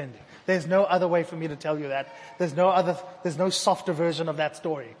cut spending. There's no other way for me to tell you that. There's no softer version of that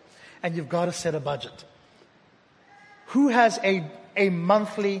story. And you've got to set a budget. Who has a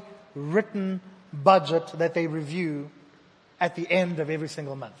monthly written budget that they review at the end of every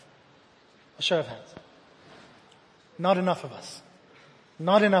single month? A show of hands. Not enough of us.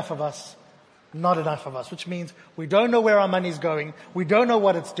 Not enough of us. Not enough of us, which means we don't know where our money's going. We don't know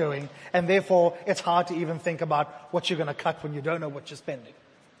what it's doing. And therefore, it's hard to even think about what you're going to cut when you don't know what you're spending.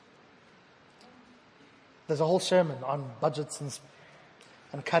 There's a whole sermon on budgets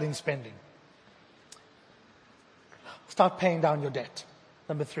and cutting spending. Start paying down your debt.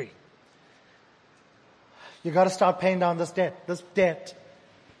 Number 3. You got to start paying down this debt. This debt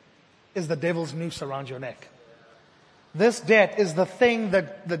is the devil's noose around your neck. This debt is the thing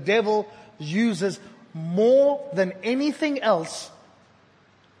that the devil uses more than anything else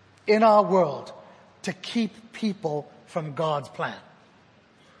in our world to keep people from God's plan.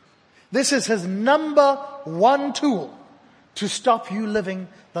 This is his number one tool to stop you living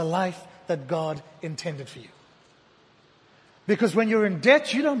the life that God intended for you. Because when you're in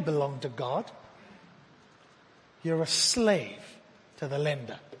debt, you don't belong to God. You're a slave to the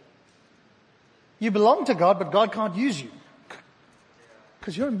lender. You belong to God, but God can't use you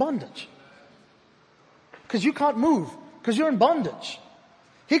because you're in bondage. Because you can't move, because you're in bondage.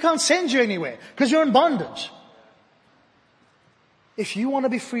 He can't send you anywhere, because you're in bondage. If you want to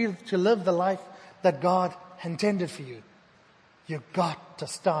be free to live the life that God intended for you, you've got to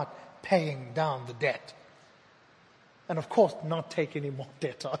start paying down the debt. And of course, not take any more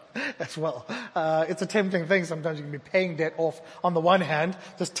debt on as well. It's a tempting thing. Sometimes you can be paying debt off on the one hand,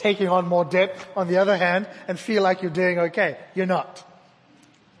 just taking on more debt on the other hand, and feel like you're doing okay. You're not.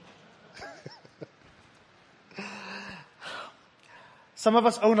 Some of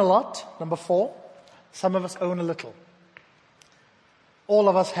us own a lot, number 4. Some of us own a little. All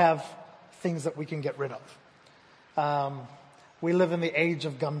of us have things that we can get rid of. We live in the age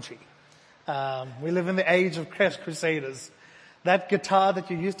of Gumtree. We live in the age of Crusaders. That guitar that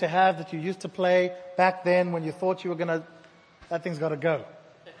you used to have, that you used to play back then when you thought you were that thing's got to go.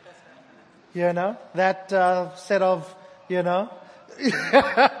 You know? That set of, I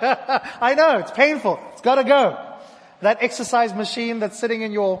know, it's painful. It's got to go. That exercise machine that's sitting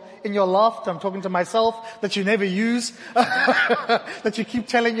in your loft, I'm talking to myself, that you never use, that you keep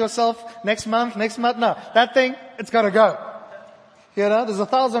telling yourself next month. No, that thing, it's got to go. There's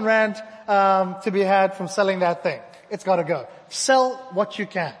 1,000 rand to be had from selling that thing. It's got to go. Sell what you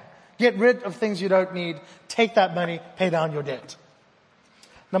can. Get rid of things you don't need. Take that money, pay down your debt.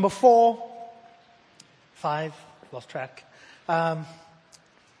 Number 5, lost track.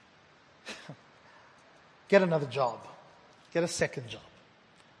 Get another job. Get a second job.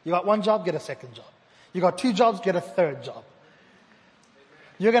 You got one job, get a second job. You got 2 jobs, get a third job.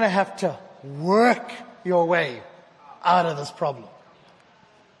 You're going to have to work your way out of this problem.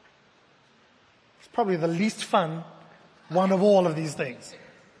 It's probably the least fun one of all of these things.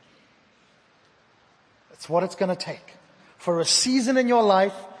 It's what it's going to take. For a season in your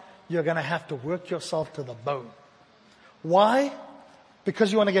life, you're going to have to work yourself to the bone. Why?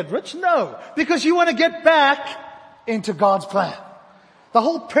 Because you want to get rich? No. Because you want to get back into God's plan. The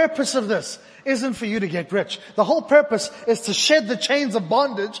whole purpose of this isn't for you to get rich. The whole purpose is to shed the chains of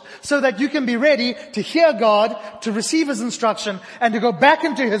bondage so that you can be ready to hear God, to receive His instruction, and to go back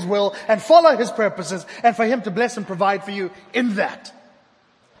into His will and follow His purposes, and for Him to bless and provide for you in that.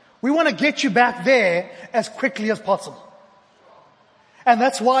 We want to get you back there as quickly as possible. And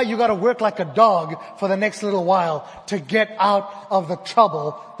that's why you got to work like a dog for the next little while to get out of the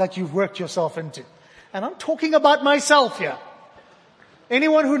trouble that you've worked yourself into. And I'm talking about myself here.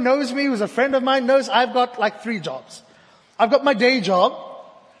 Anyone who knows me, who's a friend of mine, knows I've got like 3 jobs. I've got my day job,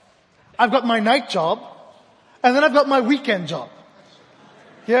 I've got my night job, and then I've got my weekend job.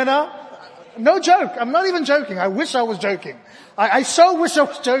 No joke. I'm not even joking. I wish I was joking. I so wish I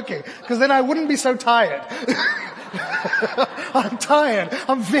was joking, because then I wouldn't be so tired. I'm tired.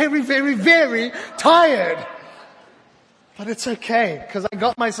 I'm very, very, very tired. But it's okay, because I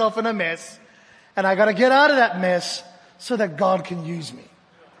got myself in a mess, and I got to get out of that mess so that God can use me.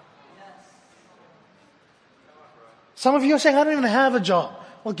 Some of you are saying, I don't even have a job.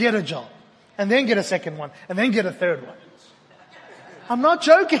 Well, get a job. And then get a second one. And then get a third one. I'm not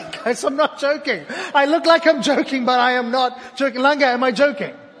joking, guys. I'm not joking. I look like I'm joking, but I am not joking. Langa, am I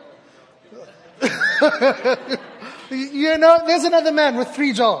joking? There's another man with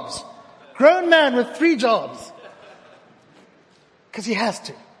 3 jobs. Grown man with 3 jobs. Because he has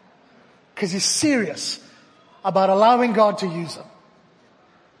to. Because he's serious about allowing God to use him.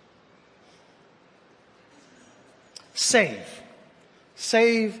 Save.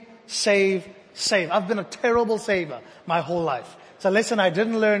 Save, save, save. I've been a terrible saver my whole life. It's a lesson I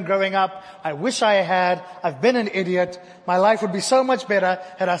didn't learn growing up. I wish I had. I've been an idiot. My life would be so much better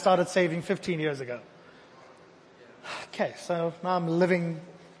had I started saving 15 years ago. Okay, so now I'm living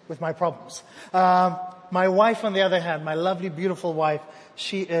with my problems. My wife, on the other hand, my lovely, beautiful wife,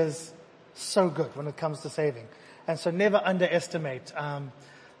 she is so good when it comes to saving. And so never underestimate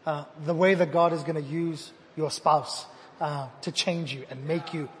the way that God is going to use your spouse to change you and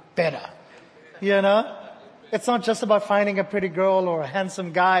make you better. It's not just about finding a pretty girl or a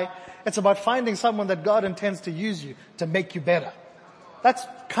handsome guy. It's about finding someone that God intends to use you to make you better. That's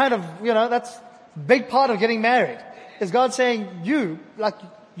kind of, that's a big part of getting married. Is God saying, you've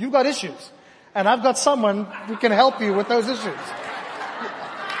got issues. And I've got someone who can help you with those issues.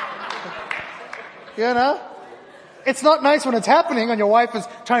 It's not nice when it's happening and your wife is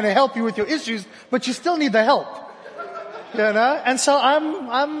trying to help you with your issues, but you still need the help. And so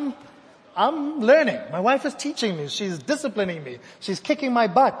I'm learning. My wife is teaching me. She's disciplining me. She's kicking my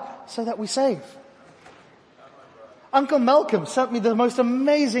butt so that we save. Uncle Malcolm sent me the most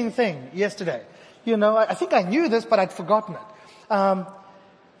amazing thing yesterday. I think I knew this, but I'd forgotten it.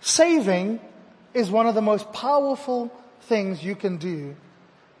 Saving is one of the most powerful things you can do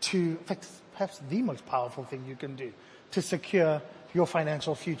in fact, perhaps the most powerful thing you can do to secure your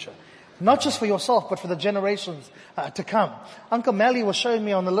financial future. Not just for yourself, but for the generations to come. Uncle Mally was showing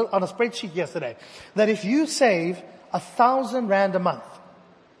me on a spreadsheet yesterday that if you save 1,000 rand a month,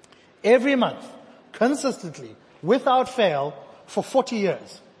 every month, consistently, without fail for 40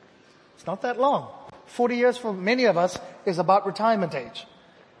 years. It's not that long. 40 years for many of us is about retirement age.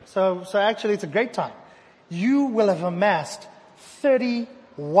 So actually it's a great time. You will have amassed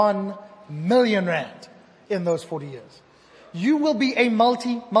 31 million rand in those 40 years. You will be a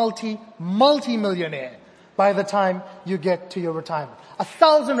multi-millionaire by the time you get to your retirement.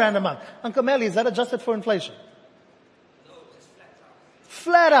 1,000 rand a month. Uncle Melly, is that adjusted for inflation? No, just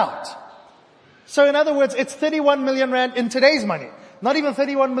flat out. So in other words, it's 31 million rand in today's money. Not even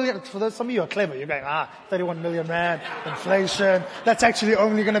 31 million. For those, some of you are clever. You're going, 31 million rand, inflation. That's actually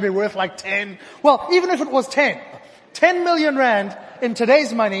only going to be worth like 10. Well, even if it was 10 million rand in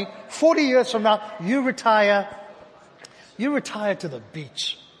today's money, 40 years from now, you retire to the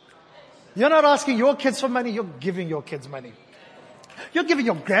beach. You're not asking your kids for money. You're giving your kids money. You're giving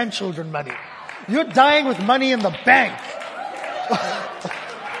your grandchildren money. You're dying with money in the bank.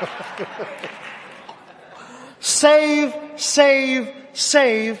 Save,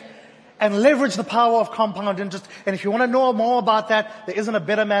 and leverage the power of compound interest. And if you want to know more about that, there isn't a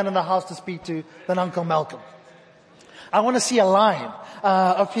better man in the house to speak to than Uncle Malcolm. I want to see a line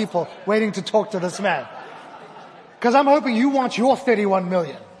of people waiting to talk to this man. Because I'm hoping you want your 31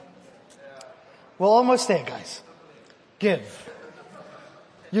 million. We're almost there, guys. Give.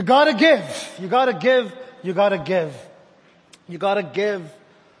 You gotta give. You gotta give. You gotta give. You gotta give.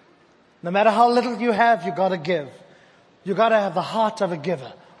 No matter how little you have, you gotta give. You gotta have the heart of a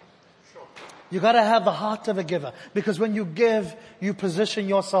giver. You gotta have the heart of a giver. Because when you give, you position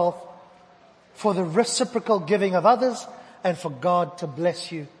yourself for the reciprocal giving of others and for God to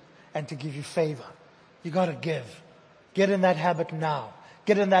bless you and to give you favor. You gotta give. Get in that habit now.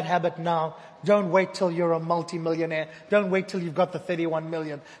 Get in that habit now. Don't wait till you're a multi-millionaire. Don't wait till you've got the 31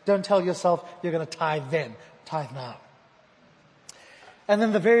 million. Don't tell yourself you're going to tithe then. Tithe now. And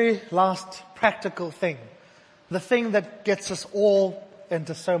then the very last practical thing. The thing that gets us all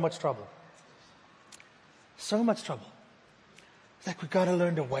into so much trouble. So much trouble. It's like we've got to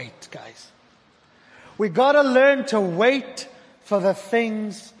learn to wait, guys. We've got to learn to wait for the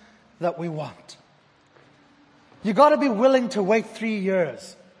things that we want. You got to be willing to wait 3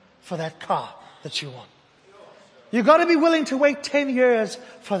 years for that car that you want. You got to be willing to wait 10 years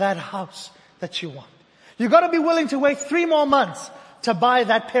for that house that you want. You got to be willing to wait 3 more months to buy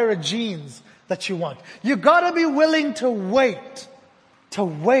that pair of jeans that you want. You got to be willing to wait,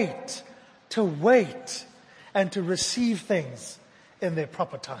 and to receive things in their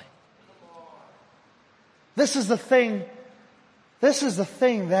proper time. This is the thing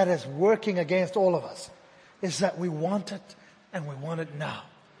that is working against all of us. Is that we want it and we want it now.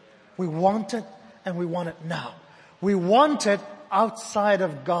 We want it and we want it now. We want it outside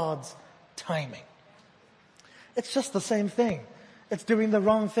of God's timing. It's just the same thing. It's doing the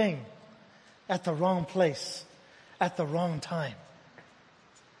wrong thing at the wrong place at the wrong time.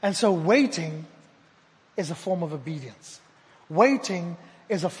 And so waiting is a form of obedience. Waiting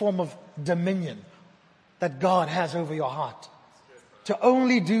is a form of dominion that God has over your heart. To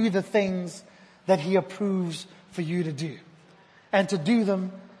only do the things that He approves for you to do. And to do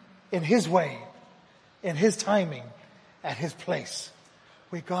them in His way, in His timing, at His place.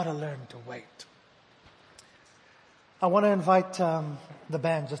 We gotta learn to wait. I want to invite the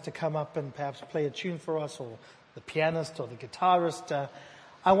band just to come up and perhaps play a tune for us, or the pianist or the guitarist.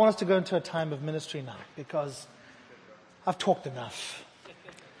 I want us to go into a time of ministry now, because I've talked enough.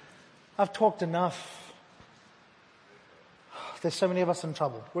 I've talked enough. There's so many of us in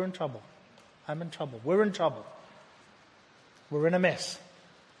trouble. We're in trouble. I'm in trouble. We're in trouble. We're in a mess.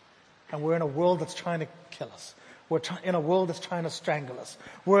 And we're in a world that's trying to kill us. We're in a world that's trying to strangle us.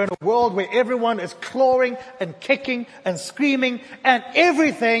 We're in a world where everyone is clawing and kicking and screaming and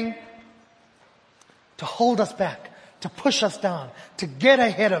everything to hold us back, to push us down, to get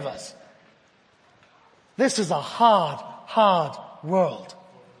ahead of us. This is a hard world.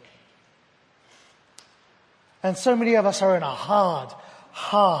 And so many of us are in a hard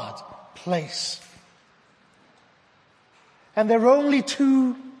place. And there are only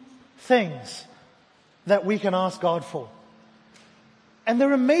 2 things that we can ask God for. And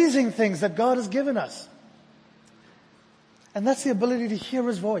they're amazing things that God has given us. And that's the ability to hear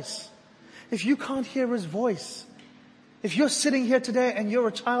His voice. If you can't hear His voice, if you're sitting here today and you're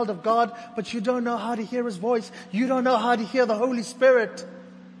a child of God, but you don't know how to hear His voice, you don't know how to hear the Holy Spirit,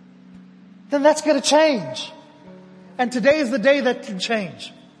 then that's going to change. And today is the day that can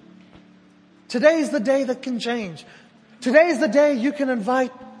change. Today is the day that can change. Today is the day you can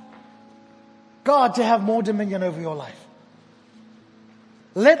invite God to have more dominion over your life.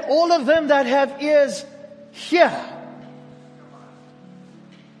 Let all of them that have ears hear.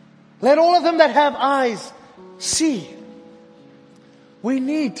 Let all of them that have eyes see. We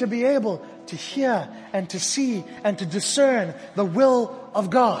need to be able to hear and to see and to discern the will of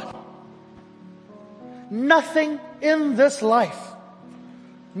God. Nothing in this life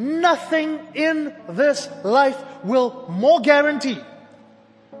will more guarantee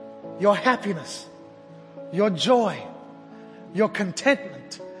your happiness, your joy, your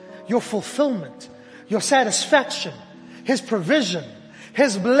contentment, your fulfillment, your satisfaction, His provision,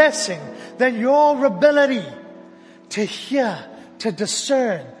 His blessing, than your ability to hear, to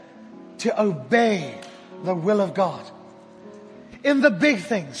discern, to obey the will of God. In the big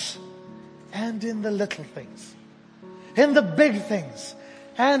things and in the little things. In the big things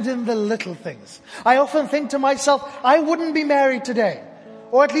and in the little things. I often think to myself, I wouldn't be married today.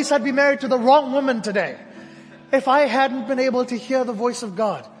 Or at least I'd be married to the wrong woman today, if I hadn't been able to hear the voice of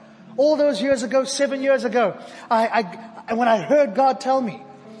God. All those years ago, 7 years ago, when I heard God tell me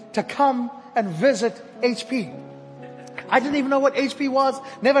to come and visit HP, I didn't even know what HP was,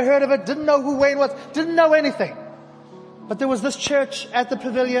 never heard of it, didn't know who Wayne was, didn't know anything. But there was this church at the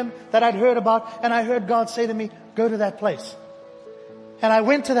pavilion that I'd heard about, and I heard God say to me, go to that place. And I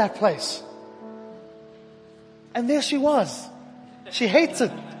went to that place. And there she was. She hates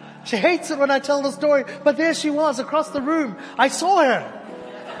it. She hates it when I tell the story, but there she was across the room. I saw her.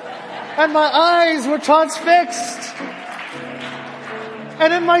 And my eyes were transfixed.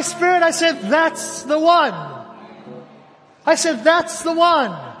 And in my spirit I said, that's the one. I said, that's the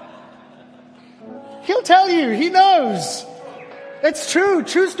one. He'll tell you, he knows. It's true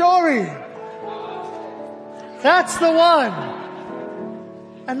story. That's the one.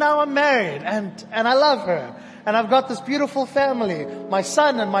 And now I'm married and I love her. And I've got this beautiful family, my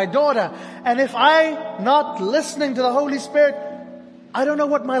son and my daughter. And if I'm not listening to the Holy Spirit, I don't know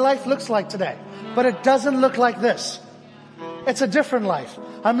what my life looks like today. But it doesn't look like this. It's a different life.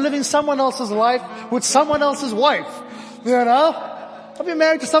 I'm living someone else's life with someone else's wife. You know? I'll be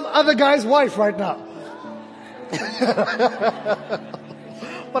married to some other guy's wife right now.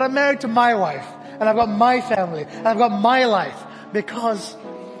 But I'm married to my wife. And I've got my family. And I've got my life. Because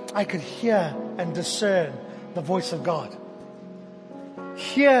I could hear and discern the voice of God.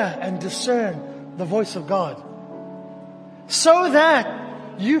 Hear and discern the voice of God. So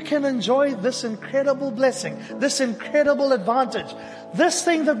that you can enjoy this incredible blessing, this incredible advantage, this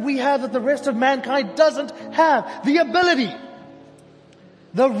thing that we have that the rest of mankind doesn't have, the ability,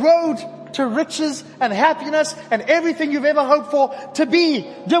 the road to riches and happiness and everything you've ever hoped for, to be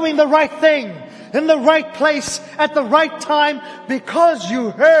doing the right thing in the right place at the right time because you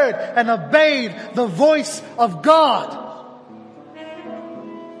heard and obeyed the voice of God.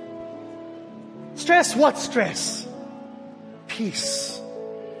 Stress, what stress? Peace.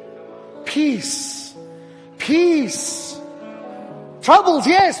 Peace. Peace. Troubles,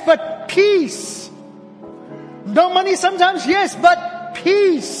 yes, but peace. No money sometimes, yes, but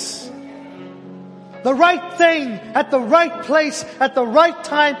peace. The right thing at the right place at the right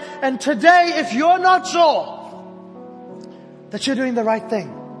time. And today, if you're not sure that you're doing the right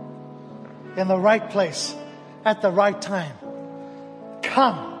thing in the right place at the right time,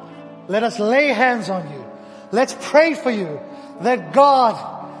 come, let us lay hands on you. Let's pray for you that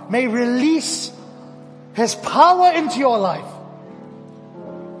God may release His power into your life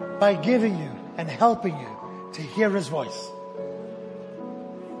by giving you and helping you to hear His voice.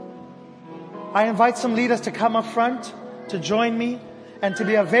 I invite some leaders to come up front, to join me, and to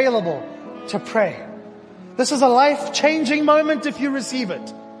be available to pray. This is a life-changing moment if you receive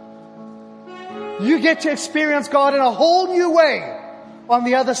it. You get to experience God in a whole new way on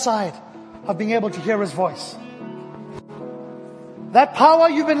the other side of being able to hear His voice. That power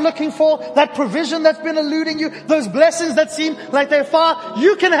you've been looking for, that provision that's been eluding you, those blessings that seem like they're far,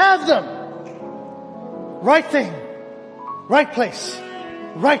 you can have them. Right thing, right place,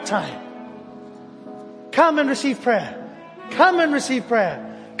 right time. Come and receive prayer. Come and receive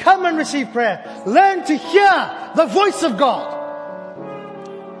prayer. Come and receive prayer. Learn to hear the voice of God.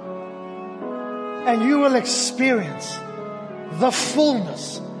 And you will experience the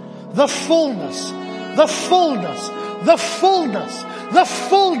fullness, the fullness, the fullness, the fullness, the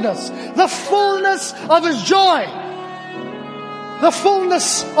fullness, the fullness of His joy, the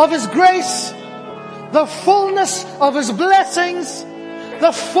fullness of His grace, the fullness of His blessings,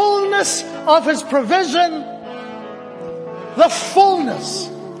 the fullness of His provision, the fullness,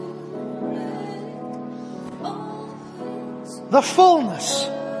 the fullness,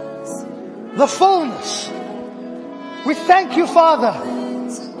 the fullness. We thank you,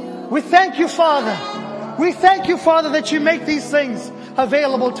 Father. We thank you, Father. We thank you, Father, that you make these things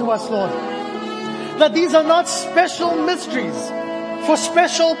available to us, Lord. That these are not special mysteries for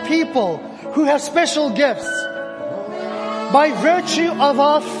special people who have special gifts. by virtue of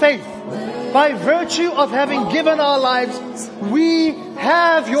our faith, by virtue of having given our lives, we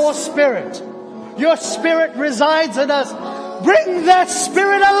have your Spirit. Your Spirit resides in us. Bring that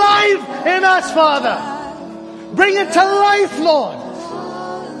Spirit alive in us, Father. Bring it to life,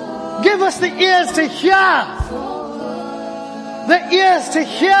 Lord. Give us the ears to hear. The ears to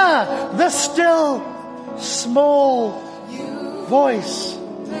hear the still, small voice.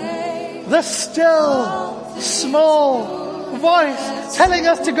 The still, small voice telling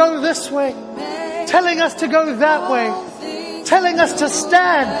us to go this way, telling us to go that way, telling us to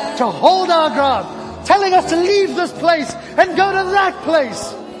stand, to hold our ground, telling us to leave this place and go to that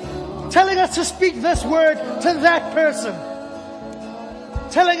place, telling us to speak this word to that person,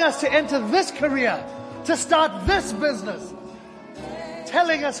 telling us to enter this career, to start this business,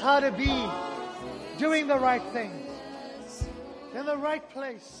 telling us how to be doing the right thing in the right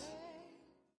place.